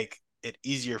 it would make it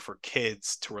easier for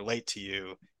kids to relate to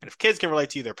you. And if kids can relate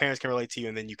to you, their parents can relate to you,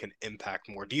 and then you can impact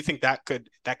more. Do you think that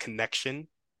connection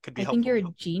could be I think helpful? you're a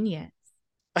genius.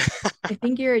 I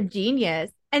think you're a genius.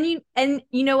 And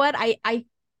you know what? I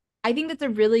think that's a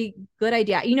really good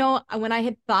idea. When I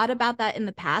had thought about that in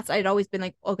the past, I'd always been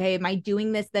like, okay, am I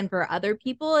doing this then for other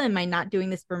people? Am I not doing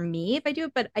this for me if I do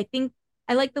it? But I think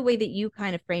I like the way that you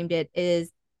kind of framed it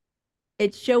is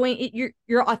it's showing it,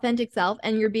 your authentic self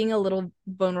and you're being a little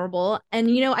vulnerable. And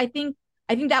I think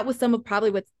that was some of probably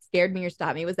what scared me or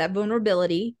stopped me was that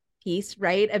vulnerability piece,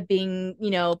 right? Of being,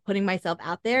 putting myself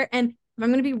out there. And if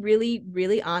I'm going to be really,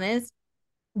 really honest,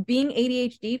 being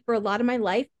ADHD for a lot of my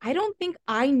life, I don't think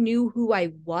I knew who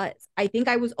I was. I think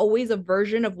I was always a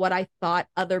version of what I thought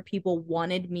other people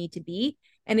wanted me to be.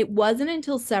 And it wasn't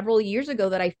until several years ago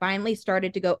that I finally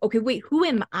started to go, okay, wait, who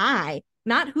am I?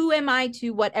 Not who am I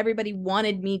to what everybody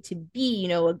wanted me to be,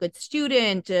 a good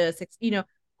student,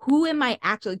 who am I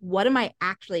actually, what am I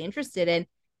actually interested in?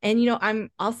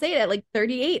 And I'll say it at like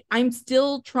 38, I'm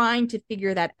still trying to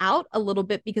figure that out a little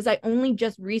bit because I only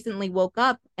just recently woke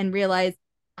up and realized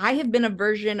I have been a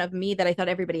version of me that I thought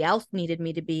everybody else needed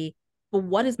me to be. But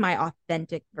what does my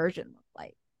authentic version look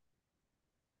like?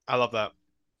 I love that.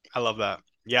 I love that.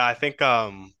 Yeah, I think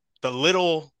the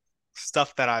little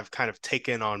stuff that I've kind of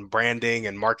taken on branding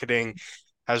and marketing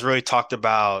has really talked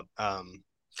about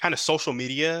kind of social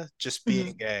media just being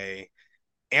Mm-hmm. a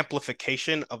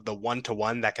amplification of the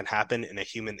one-to-one that can happen in a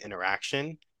human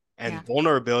interaction. Yeah. And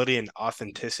vulnerability and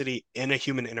authenticity in a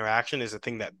human interaction is a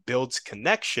thing that builds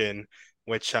connection,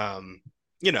 which I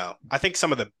think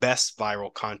some of the best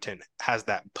viral content has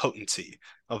that potency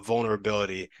of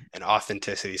vulnerability and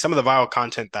authenticity. Some of the viral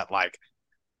content that like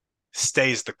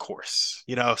stays the course.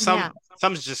 Yeah.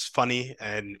 Some's just funny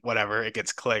and whatever, it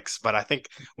gets clicks. But I think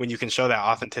when you can show that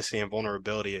authenticity and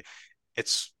vulnerability,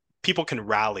 it's people can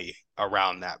rally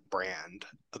around that brand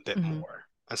a bit Mm-hmm. more.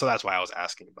 And so that's why I was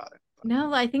asking about it.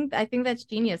 No, I think that's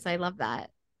genius. I love that.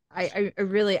 I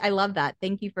really I love that.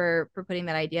 Thank you for putting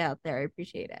that idea out there. I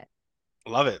appreciate it.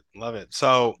 Love it. Love it.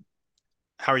 So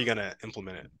how are you gonna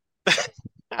implement it?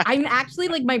 I'm actually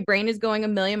like my brain is going a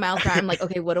million miles per hour. I'm like,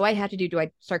 okay, what do I have to do? Do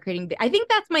I start creating? I think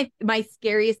that's my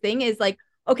scariest thing is like,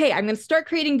 okay, I'm gonna start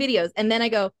creating videos, and then I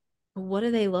go, what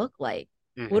do they look like?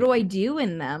 What Mhm. do I do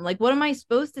in them? Like, what am I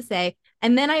supposed to say?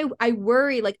 And then I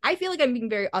worry. Like, I feel like I'm being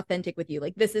very authentic with you.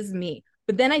 Like, this is me.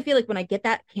 But then I feel like when I get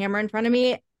that camera in front of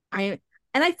me, I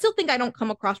And I still think I don't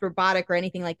come across robotic or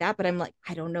anything like that, but I'm like,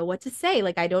 I don't know what to say.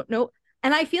 Like, I don't know.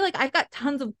 And I feel like I've got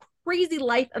tons of crazy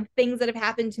life of things that have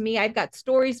happened to me. I've got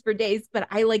stories for days, but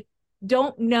I like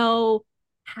don't know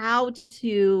how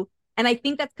to. And I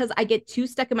think that's because I get too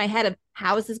stuck in my head of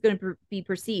how is this going to be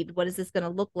perceived? What is this going to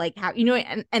look like? How,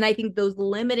 and I think those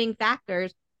limiting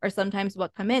factors are sometimes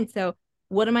what come in. So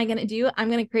what am I going to do? I'm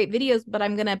going to create videos, but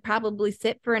I'm going to probably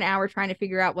sit for an hour trying to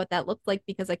figure out what that looks like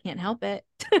because I can't help it.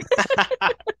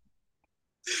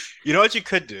 You know what you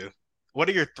could do? What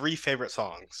are your three favorite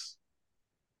songs?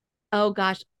 Oh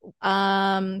gosh.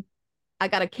 I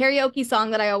got a karaoke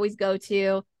song that I always go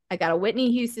to. I got a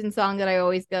Whitney Houston song that I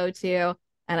always go to.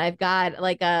 And I've got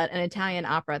like an Italian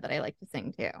opera that I like to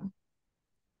sing too.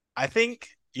 I think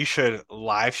you should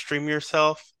live stream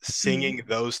yourself Mhm. singing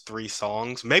those three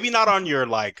songs. Maybe not on your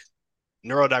like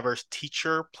neurodiverse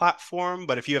teacher platform,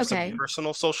 but if you have some Okay.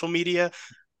 personal social media,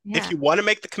 if Yeah. you want to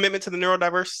make the commitment to the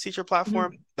neurodiverse teacher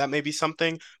platform, Mhm. that may be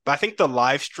something. But I think the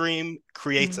live stream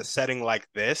creates a Mhm. setting like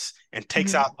this and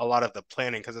takes Mhm. out a lot of the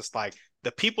planning because it's like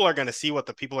the people are going to see what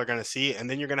the people are going to see. And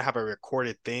then you're going to have a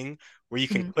recorded thing where you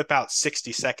can Mhm. clip out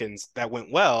 60 seconds that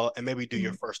went well and maybe do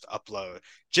your Mhm. first upload.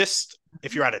 Just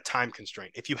if you're at a time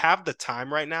constraint. If you have the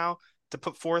time right now to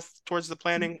put forth towards the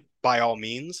planning, by all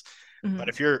means. But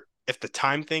Mhm. if the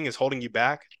time thing is holding you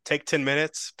back, take 10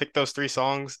 minutes, pick those three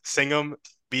songs, sing them,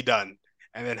 be done.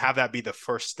 And then have that be the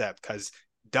first step because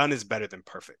done is better than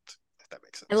perfect, if that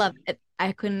makes I sense. love it.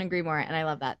 I couldn't agree more. And I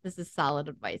love that. This is solid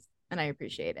advice and I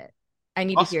appreciate it. I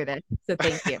need to Awesome. hear this. So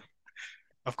thank you.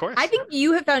 Of I course. think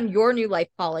you have found your new life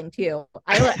calling too.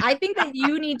 I think that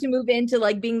you need to move into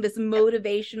like being this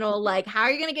motivational, like how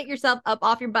are you going to get yourself up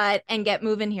off your butt and get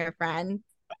moving here, friend?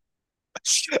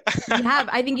 You have.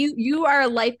 I think you are a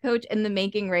life coach in the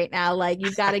making right now. Like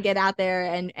you've got to get out there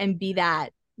and be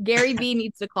that. Gary Vee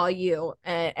needs to call you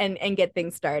and get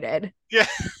things started. Yeah.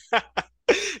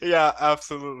 Yeah,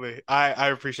 absolutely. I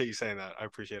appreciate you saying that. I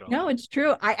appreciate all No, that. it's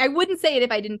true. I wouldn't say it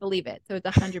if I didn't believe it. So it's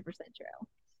 100% true.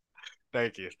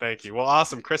 Thank you. Thank you. Well,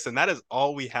 awesome, Kristen. That is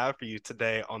all we have for you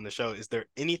today on the show. Is there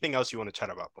anything else you want to chat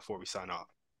about before we sign off?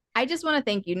 I just want to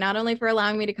thank you not only for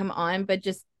allowing me to come on, but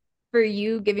just for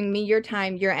you giving me your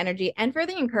time, your energy, and for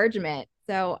the encouragement.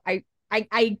 So I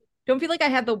don't feel like I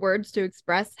have the words to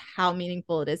express how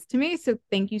meaningful it is to me. So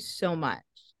thank you so much.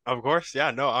 Of course,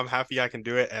 yeah, no, I'm happy I can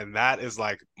do it. And that is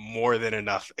like more than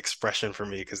enough expression for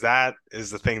me because that is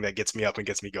the thing that gets me up and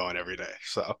gets me going every day.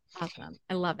 So, Awesome.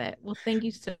 I love it. Well, thank you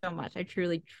so much. I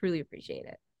truly, truly appreciate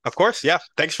it. of course, yeah,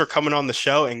 thanks for coming on the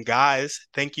show. And guys,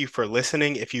 thank you for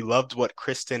listening. If you loved what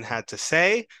Kristen had to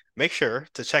say, make sure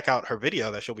to check out her video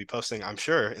that she'll be posting, I'm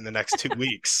sure, in the next 2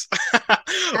 weeks with her,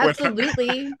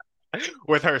 Absolutely.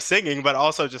 with her singing, but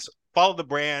also just follow the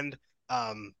brand,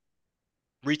 um,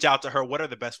 reach out to her. What are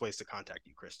the best ways to contact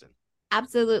you, Kristen?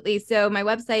 Absolutely. So my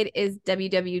website is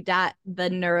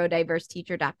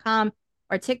www.theneurodiverseteacher.com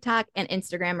or TikTok and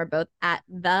Instagram are both at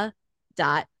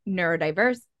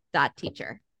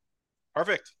the.neurodiverse.teacher.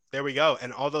 Perfect. There we go.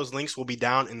 And all those links will be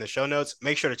down in the show notes.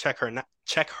 Make sure to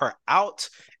check her out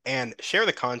and share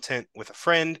the content with a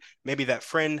friend. Maybe that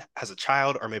friend has a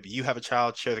child, or maybe you have a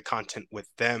child. Share the content with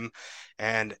them.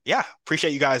 And yeah,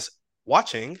 appreciate you guys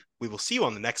watching. We will see you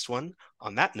on the next one.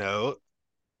 On that note,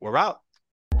 we're out.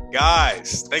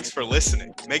 Guys, thanks for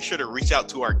listening. Make sure to reach out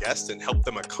to our guests and help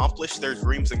them accomplish their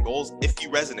dreams and goals if you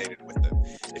resonated with them.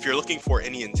 If you're looking for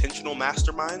any intentional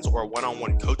masterminds or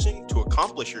one-on-one coaching to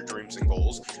accomplish your dreams and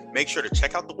goals, make sure to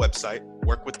check out the website,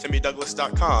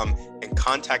 workwithtimmydouglas.com, and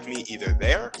contact me either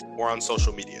there or on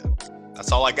social media.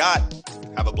 That's all I got.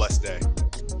 Have a blessed day.